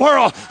out of that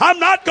world. I'm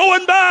not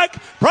going back.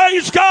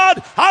 Praise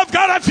God. I've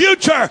got a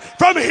future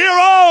from here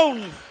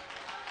on.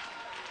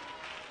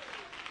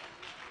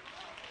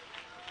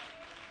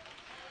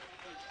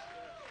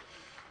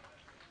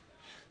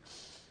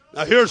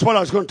 Now here's what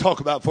I was going to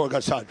talk about before I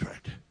got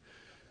sidetracked.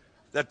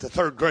 That the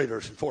third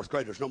graders and fourth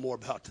graders know more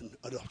about than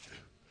adults do.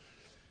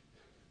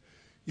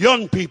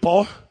 Young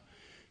people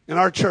in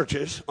our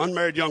churches,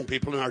 unmarried young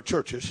people in our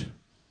churches,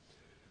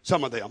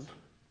 some of them,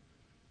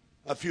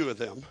 a few of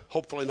them,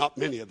 hopefully not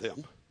many of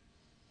them,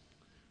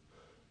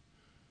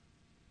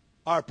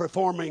 are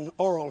performing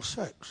oral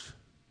sex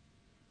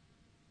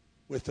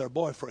with their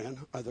boyfriend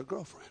or their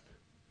girlfriend.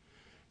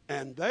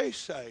 And they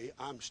say,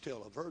 I'm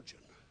still a virgin.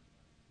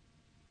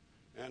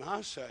 And I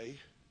say,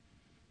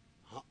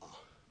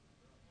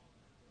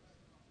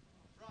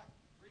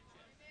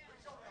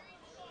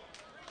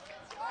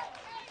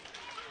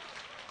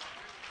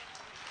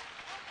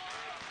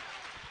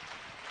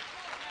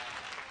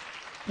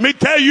 Let me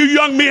tell you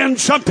young men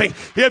something.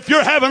 If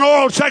you're having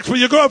oral sex with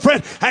your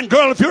girlfriend, and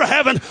girl, if you're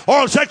having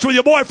oral sex with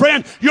your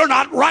boyfriend, you're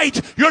not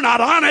right, you're not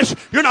honest,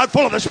 you're not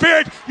full of the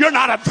Spirit, you're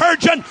not a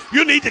virgin.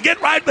 You need to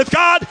get right with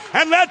God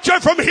and let you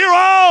from here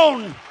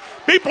on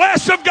be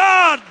blessed of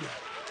God.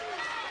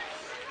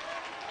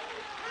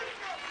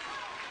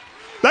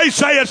 They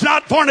say it's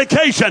not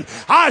fornication.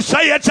 I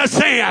say it's a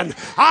sin.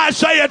 I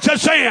say it's a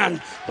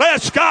sin.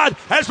 Bless God,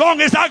 as long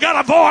as I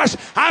got a voice,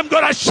 I'm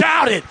going to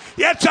shout it.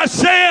 It's a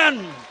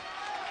sin.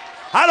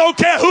 I don't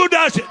care who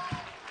does it.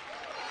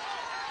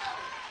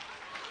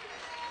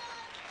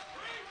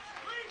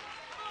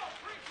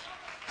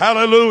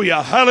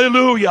 Hallelujah,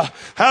 hallelujah,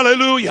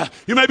 hallelujah.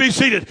 You may be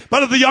seated.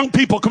 But if the young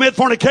people commit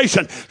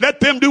fornication, let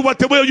them do what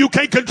they will. You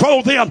can't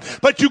control them,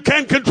 but you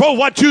can control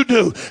what you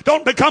do.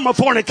 Don't become a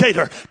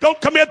fornicator.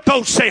 Don't commit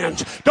those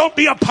sins. Don't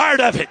be a part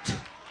of it.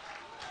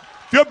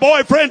 If your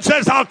boyfriend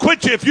says, I'll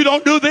quit you if you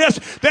don't do this,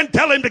 then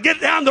tell him to get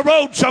down the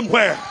road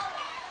somewhere.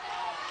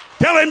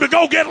 Tell him to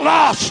go get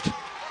lost.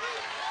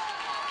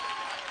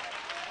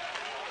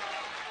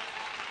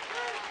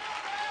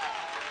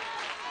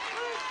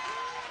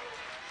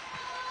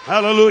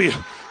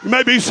 Hallelujah. You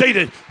may be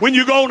seated. When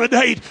you go on a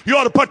date, you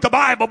ought to put the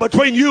Bible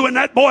between you and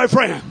that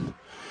boyfriend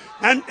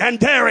and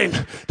dare him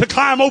to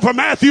climb over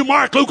Matthew,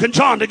 Mark, Luke, and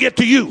John to get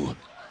to you.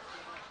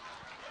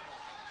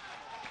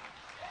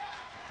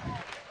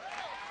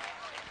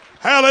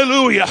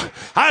 Hallelujah.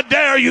 I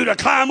dare you to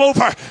climb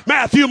over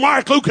Matthew,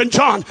 Mark, Luke, and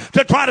John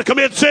to try to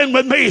commit sin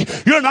with me.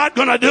 You're not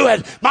going to do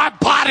it. My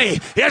body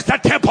is the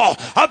temple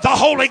of the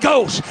Holy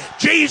Ghost.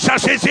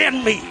 Jesus is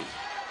in me.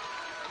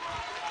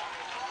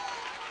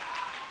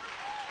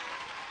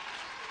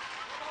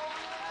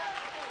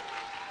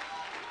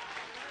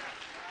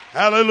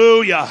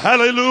 Hallelujah.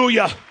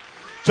 Hallelujah.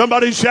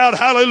 Somebody shout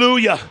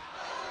hallelujah.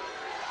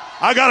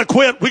 I got to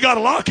quit. We got to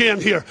lock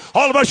in here.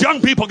 All of us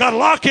young people got to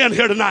lock in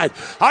here tonight.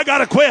 I got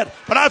to quit,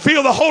 but I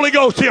feel the Holy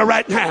Ghost here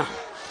right now.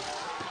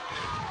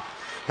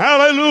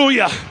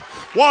 Hallelujah.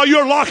 While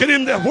you're locking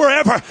in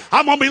wherever,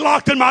 I'm going to be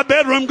locked in my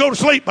bedroom, go to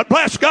sleep. But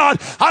bless God,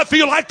 I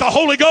feel like the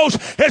Holy Ghost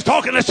is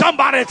talking to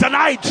somebody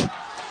tonight.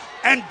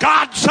 And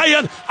God's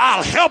saying,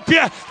 I'll help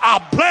you,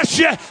 I'll bless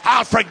you,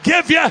 I'll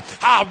forgive you,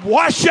 I'll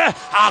wash you,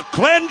 I'll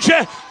cleanse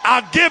you,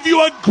 I'll give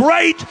you a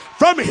great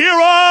from here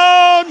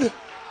on.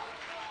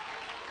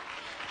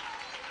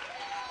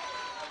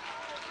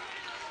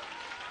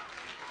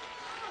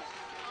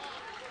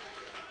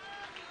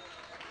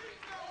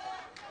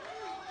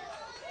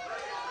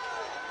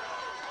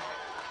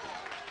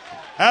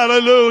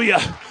 Hallelujah.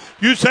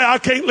 You say, I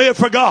can't live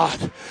for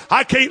God.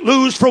 I can't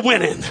lose for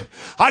winning.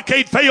 I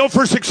can't fail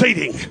for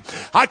succeeding.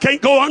 I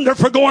can't go under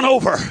for going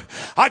over.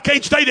 I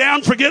can't stay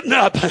down for getting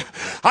up.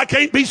 I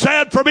can't be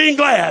sad for being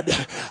glad.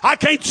 I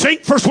can't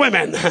sink for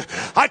swimming.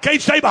 I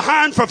can't stay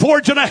behind for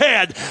forging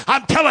ahead.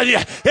 I'm telling you,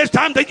 it's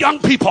time that young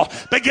people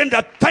begin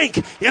to think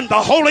in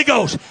the Holy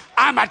Ghost.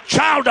 I'm a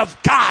child of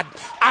God.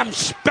 I'm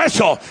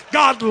special.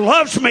 God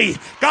loves me.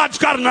 God's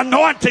got an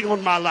anointing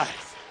on my life.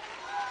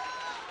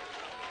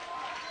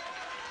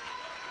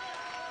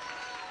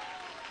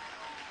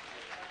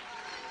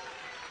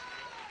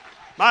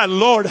 My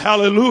Lord,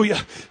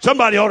 hallelujah.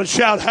 Somebody ought to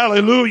shout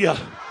hallelujah.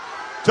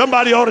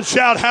 Somebody ought to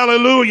shout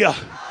hallelujah.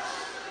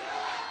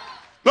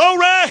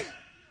 Glory.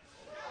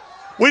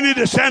 We need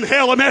to send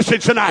hell a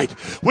message tonight.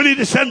 We need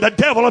to send the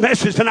devil a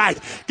message tonight.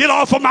 Get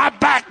off of my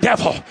back,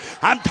 devil.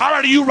 I'm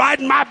tired of you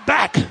riding my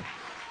back.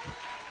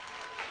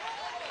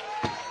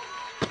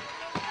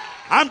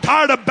 I'm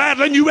tired of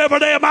battling you every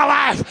day of my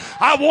life.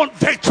 I want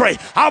victory.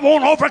 I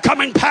want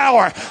overcoming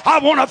power. I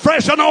want a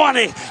fresh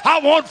anointing. I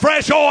want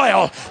fresh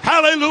oil.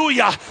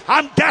 Hallelujah.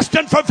 I'm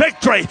destined for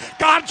victory.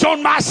 God's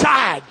on my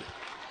side.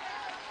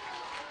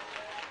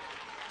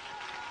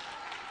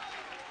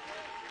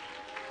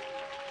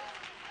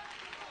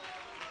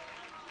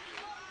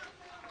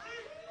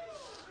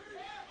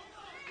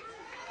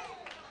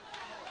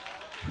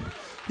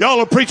 Y'all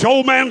will preach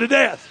old man to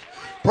death.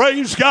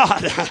 Praise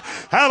God.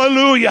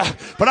 Hallelujah.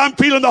 But I'm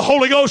feeling the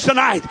Holy Ghost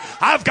tonight.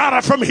 I've got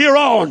it from here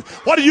on.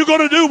 What are you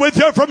going to do with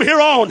it from here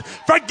on?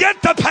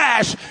 Forget the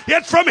past.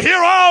 It's from here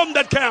on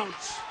that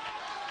counts.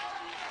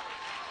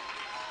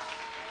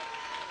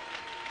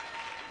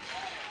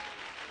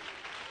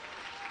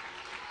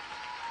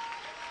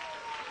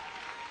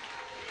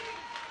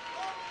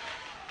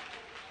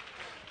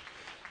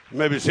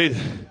 Maybe see,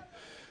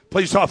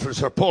 police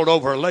officer pulled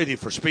over a lady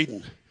for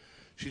speeding.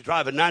 She's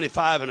driving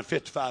 95 in a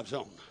 55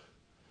 zone.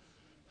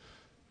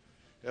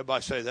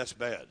 Everybody say that's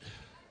bad.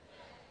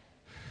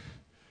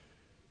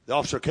 The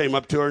officer came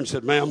up to her and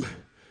said, ma'am,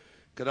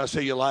 could I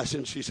see your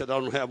license? She said, I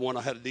don't have one.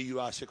 I had a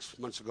DUI 6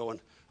 months ago and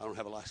I don't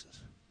have a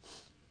license.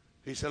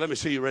 He said, let me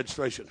see your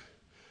registration.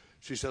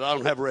 She said, I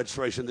don't have a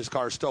registration. This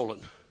car is stolen.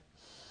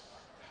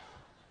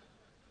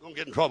 I'm going to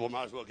get in trouble.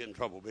 Might as well get in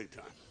trouble big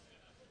time.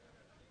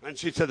 And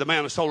she said, the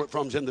man I stole it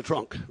from is in the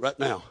trunk right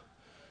now.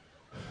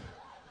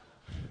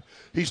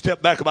 He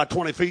stepped back about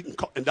 20 feet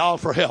and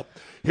dialed for help.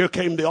 Here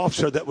came the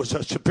officer that was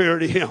superior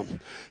to him.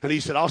 And he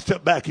said, I'll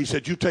step back. He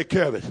said, you take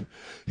care of it.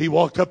 He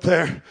walked up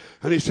there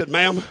and he said,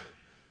 ma'am, let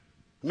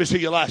me see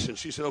your license.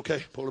 She said,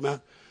 okay. Pulled him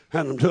out,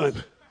 handed him to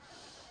him.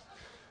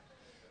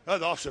 The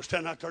other officer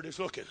standing out there just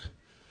looking.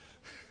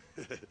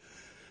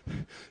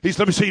 He said,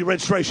 let me see your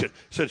registration.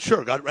 He said,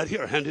 sure, got it right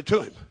here. Handed it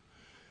to him.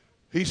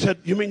 He said,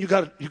 you mean you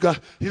got it? He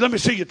said, let me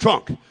see your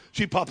trunk.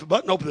 She popped the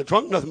button, opened the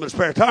trunk, nothing but a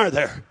spare tire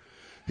there.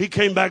 He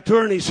came back to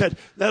her and he said,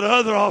 that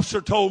other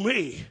officer told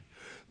me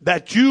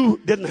that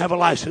you didn't have a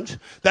license,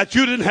 that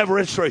you didn't have a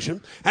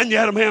registration, and you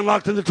had a man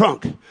locked in the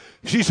trunk.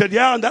 She said,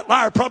 yeah, and that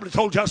liar probably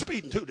told you I was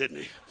speeding too, didn't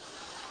he?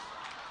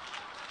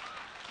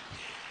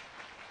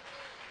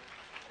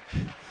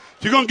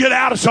 If you're going to get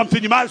out of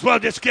something, you might as well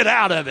just get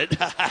out of it.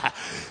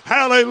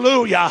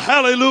 Hallelujah,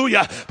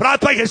 hallelujah. But I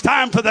think it's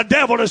time for the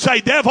devil to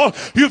say, devil,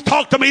 you've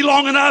talked to me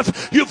long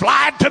enough. You've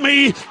lied to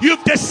me.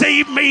 You've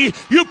deceived me.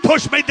 You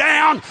pushed me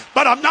down.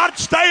 But I'm not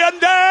staying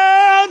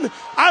down.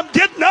 I'm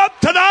getting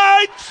up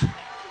tonight.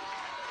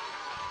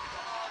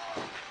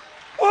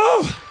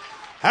 Oh,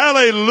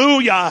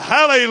 hallelujah,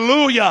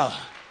 hallelujah.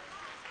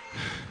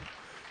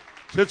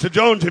 Sister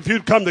Jones, if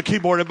you'd come to the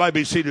keyboard,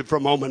 everybody be seated for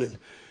a moment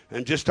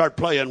and just start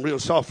playing real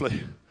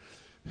softly.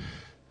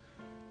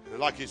 And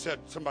like you said,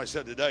 somebody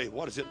said today,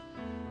 what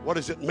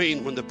does it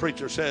mean when the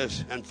preacher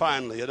says, and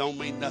finally, it don't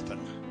mean nothing?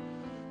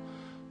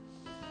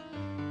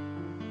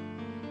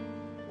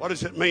 What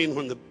does it mean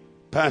when the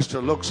pastor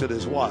looks at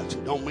his watch?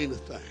 It don't mean a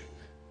thing.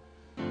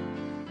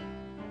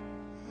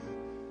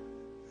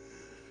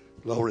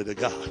 Glory to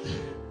God.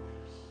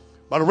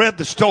 But I read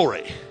the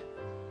story.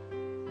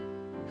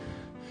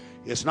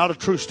 It's not a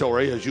true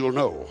story, as you'll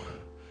know,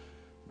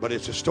 but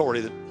it's a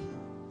story that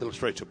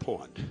illustrates a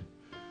point.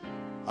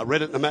 I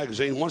read it in a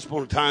magazine. Once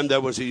upon a time,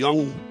 there was a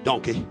young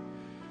donkey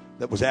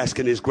that was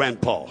asking his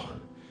grandpa,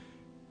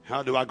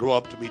 how do I grow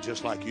up to be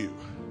just like you?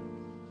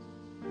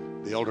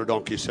 The older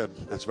donkey said,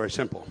 that's very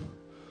simple.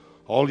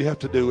 All you have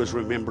to do is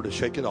remember to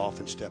shake it off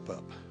and step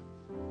up.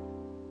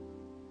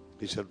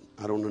 He said,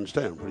 I don't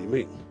understand. What do you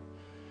mean?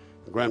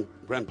 The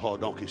grandpa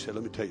donkey said,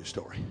 let me tell you a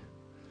story.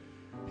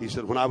 He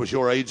said, when I was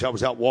your age, I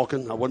was out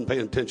walking. I wasn't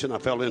paying attention. I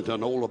fell into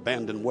an old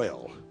abandoned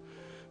well.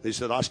 He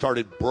said, I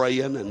started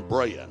braying and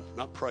braying.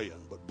 Not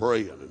praying, but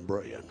braying and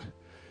braying.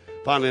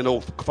 Finally, an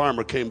old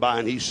farmer came by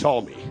and he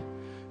saw me.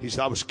 He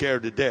said, I was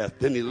scared to death.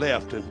 Then he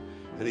left and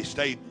he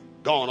stayed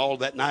gone all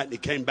that night. And he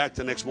came back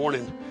the next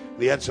morning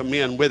and he had some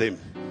men with him.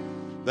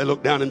 They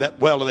looked down in that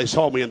well and they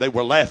saw me and they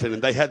were laughing.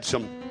 And they had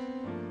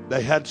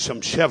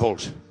some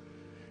shovels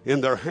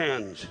in their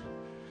hands.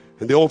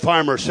 And the old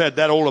farmer said,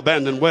 that old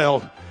abandoned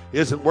well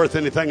isn't worth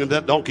anything, and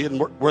that donkey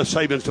isn't worth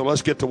saving, so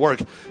let's get to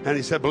work. And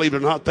he said, believe it or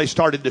not, they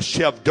started to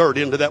shove dirt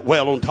into that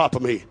well on top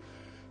of me.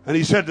 And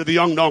he said to the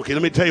young donkey,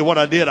 let me tell you what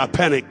I did. I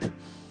panicked.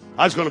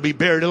 I was going to be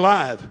buried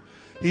alive.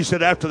 He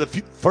said, after the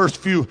first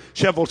few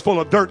shovels full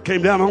of dirt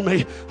came down on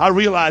me, I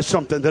realized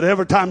something, that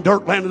every time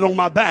dirt landed on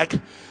my back,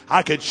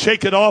 I could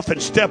shake it off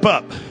and step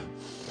up.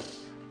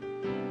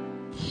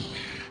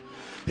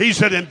 He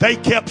said, and they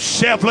kept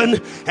shoveling,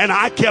 and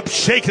I kept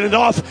shaking it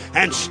off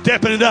and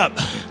stepping it up.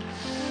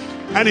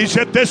 And he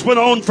said, this went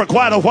on for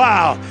quite a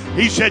while.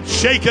 He said,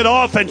 shake it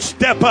off and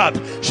step up.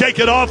 Shake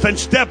it off and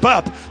step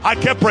up. I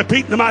kept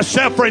repeating to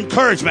myself for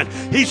encouragement.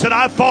 He said,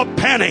 I fought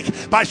panic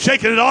by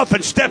shaking it off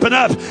and stepping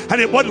up.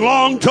 And it wasn't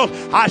long till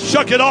I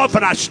shook it off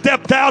and I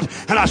stepped out.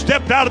 And I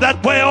stepped out of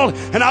that well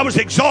and I was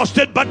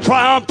exhausted but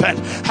triumphant.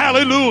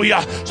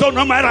 Hallelujah. So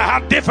no matter how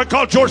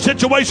difficult your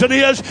situation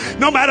is,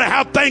 no matter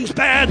how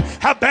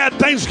bad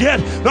things get,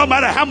 no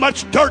matter how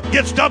much dirt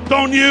gets dumped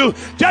on you,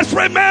 just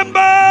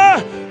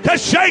remember to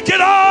shake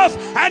it off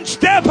and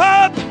step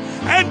up,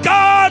 and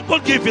God will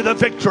give you the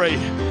victory.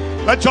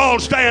 Let's all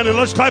stand and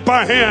let's clap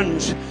our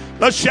hands.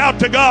 Let's shout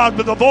to God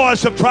with the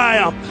voice of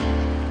triumph.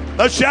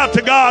 Let's shout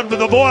to God with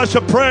the voice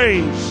of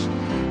praise.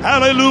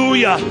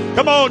 Hallelujah.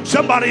 Come on,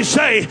 somebody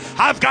say,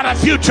 I've got a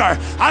future.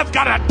 I've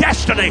got a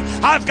destiny.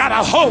 I've got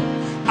a hope.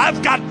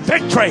 I've got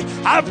victory.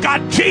 I've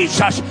got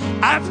Jesus.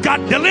 I've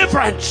got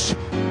deliverance.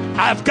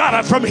 I've got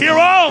it from here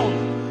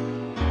on.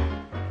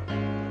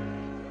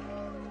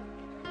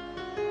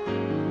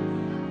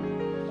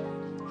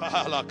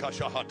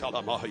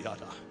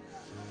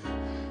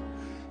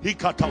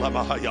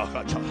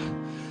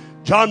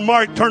 John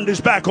Mark turned his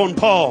back on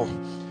Paul,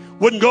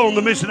 wouldn't go on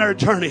the missionary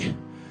journey.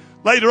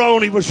 Later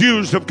on, he was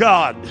used of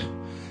God.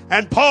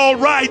 And Paul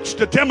writes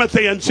to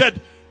Timothy and said,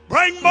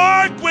 bring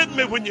Mark with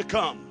me when you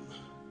come.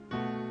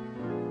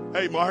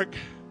 Hey, Mark,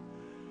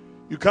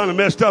 you kind of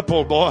messed up,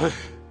 old boy,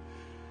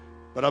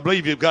 but I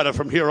believe you've got it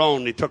from here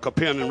on. He took a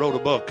pen and wrote a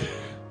book.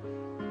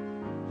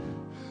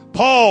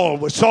 Paul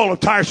was Saul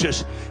of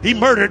Tarsus. He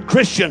murdered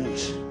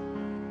Christians.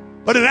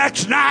 But in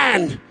Acts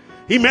 9,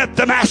 he met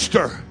the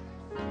Master.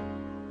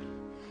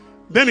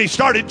 Then he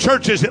started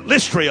churches at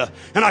Lystra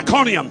and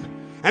Iconium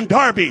and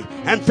Derbe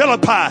and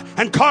Philippi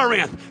and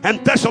Corinth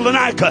and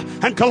Thessalonica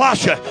and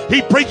Colossia.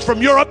 He preached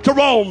from Europe to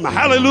Rome.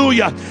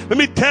 Hallelujah. Let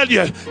me tell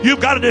you, you've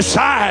got to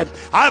decide.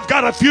 I've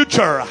got a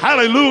future.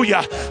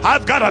 Hallelujah.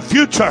 I've got a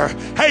future.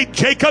 Hey,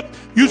 Jacob,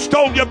 you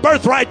stole your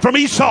birthright from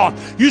Esau.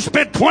 You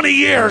spent 20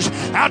 years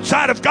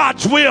outside of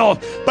God's will,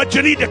 but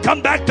you need to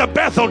come back to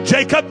Bethel,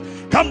 Jacob.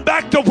 Come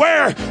back to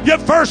where you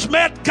first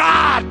met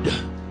God.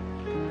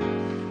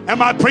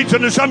 Am I preaching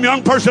to some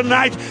young person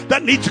tonight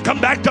that needs to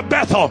come back to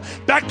Bethel,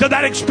 back to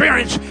that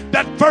experience,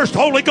 that first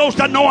Holy Ghost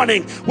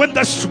anointing when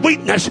the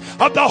sweetness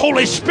of the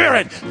Holy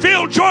Spirit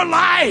filled your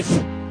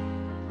life?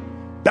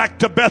 Back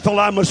to Bethel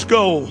I must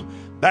go,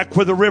 back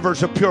where the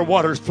rivers of pure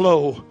waters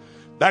flow,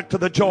 back to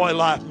the joy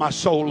life my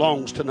soul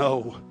longs to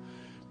know.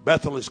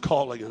 Bethel is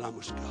calling and I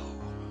must go.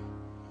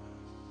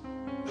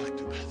 Back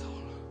to Bethel.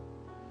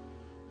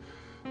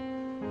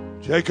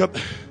 Jacob,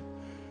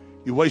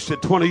 you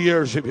wasted 20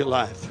 years of your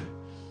life.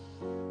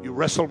 You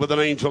wrestled with an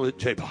angel at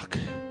Jabbok.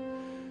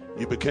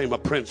 You became a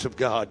prince of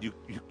God.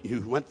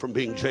 You went from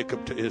being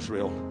Jacob to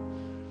Israel.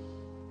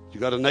 You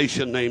got a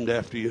nation named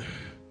after you.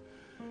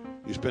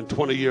 You spent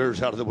 20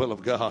 years out of the will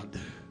of God.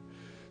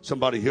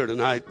 Somebody here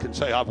tonight can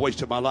say, I've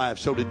wasted my life.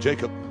 So did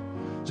Jacob.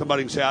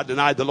 Somebody can say, I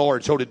denied the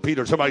Lord. So did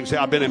Peter. Somebody can say,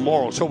 I've been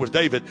immoral. So was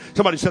David.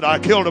 Somebody said, I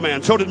killed a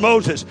man. So did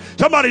Moses.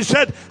 Somebody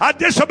said, I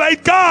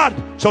disobeyed God.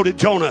 So did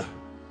Jonah.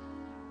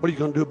 What are you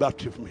going to do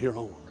about you from here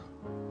on?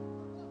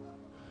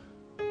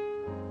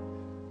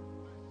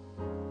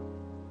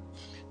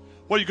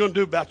 What are you going to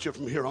do about you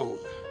from here on?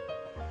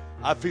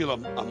 I feel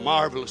a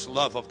marvelous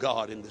love of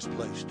God in this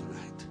place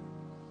tonight.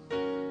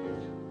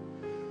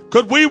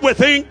 Could we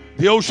with ink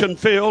the ocean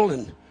fill,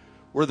 and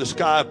were the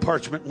sky of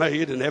parchment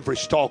made, and every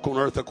stalk on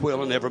earth a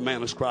quill, and every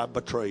man a scribe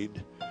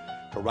betrayed?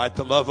 To write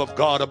the love of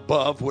God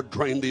above would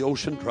drain the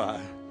ocean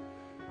dry.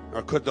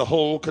 Or could the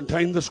whole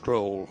contain the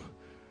scroll,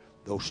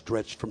 though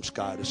stretched from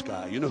sky to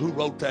sky? You know who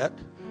wrote that?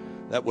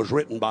 That was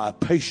written by a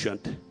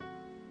patient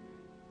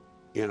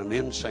in an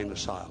insane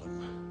asylum.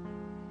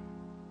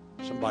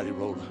 Somebody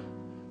wrote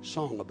a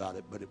song about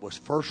it, but it was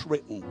first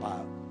written by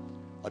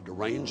a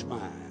deranged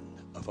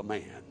mind of a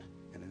man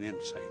in an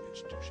insane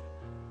institution.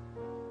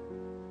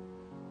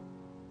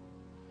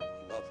 The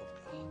love of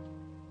God.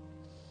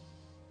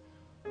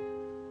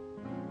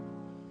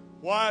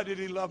 Why did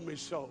he love me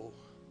so?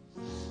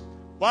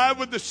 Why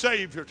would the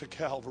Savior to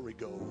Calvary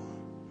go?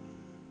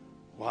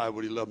 Why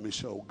would he love me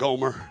so?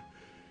 Gomer,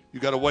 you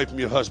got away from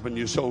your husband.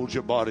 You sold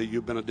your body.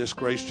 You've been a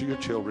disgrace to your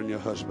children, your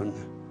husband.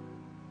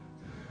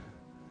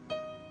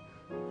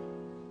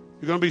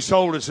 You're going to be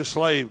sold as a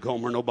slave,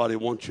 Gomer. Nobody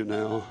wants you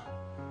now.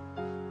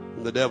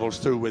 When the devil's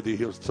through with you,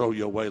 he'll throw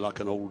you away like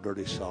an old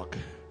dirty sock.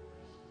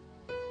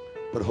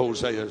 But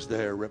Hosea is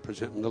there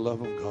representing the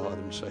love of God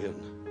and saying,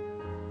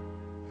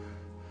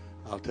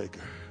 I'll take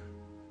her.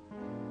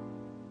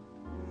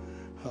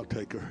 I'll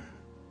take her.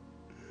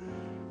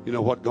 You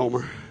know what,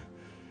 Gomer?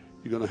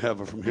 You're going to have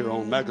her from here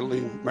on.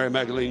 Mary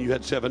Magdalene, you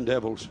had 7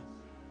 devils,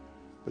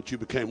 but you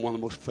became one of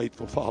the most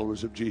faithful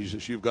followers of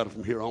Jesus. You've got it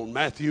from here on.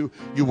 Matthew,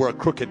 you were a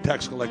crooked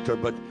tax collector,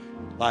 but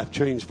life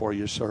changed for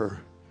you, sir.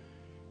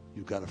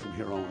 You've got it from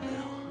here on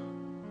now.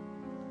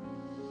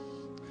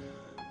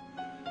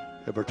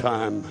 Every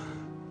time,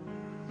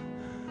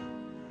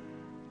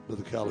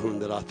 Brother Calhoun,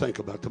 that I think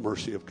about the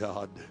mercy of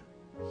God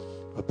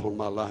upon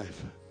my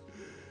life,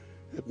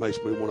 it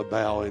makes me want to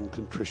bow in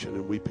contrition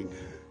and weeping.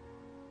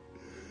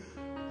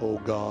 Oh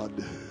God,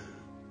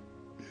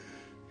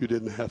 you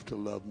didn't have to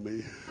love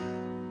me.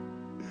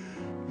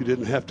 You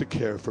didn't have to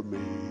care for me.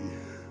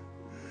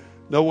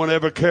 No one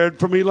ever cared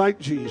for me like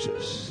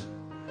Jesus.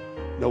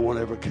 No one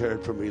ever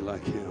cared for me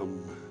like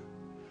him.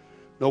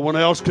 No one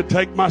else could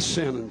take my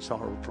sin and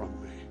sorrow from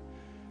me.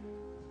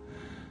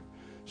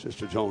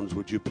 Sister Jones,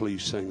 would you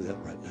please sing that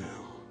right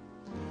now?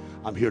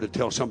 I'm here to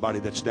tell somebody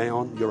that's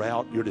down, you're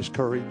out, you're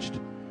discouraged.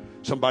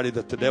 Somebody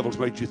that the devil's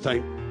made you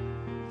think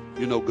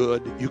you're no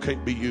good, you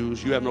can't be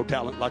used, you have no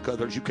talent like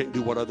others, you can't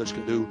do what others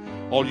can do.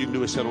 All you can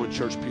do is sit on a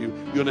church pew.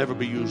 You'll never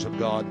be used of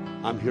God.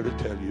 I'm here to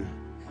tell you,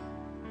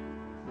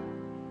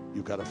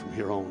 you got it from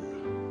here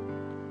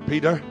on.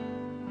 Peter,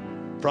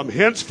 from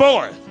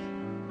henceforth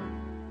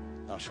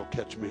thou shalt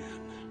catch men.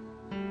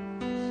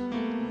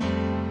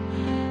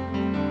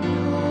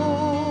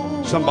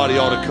 Somebody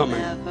ought to come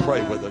and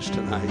pray with us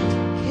tonight.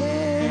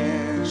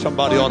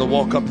 Somebody ought to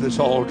walk up to this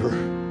altar.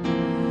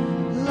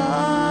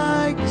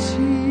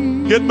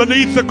 Get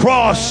beneath the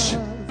cross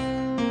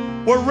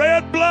where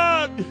red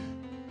blood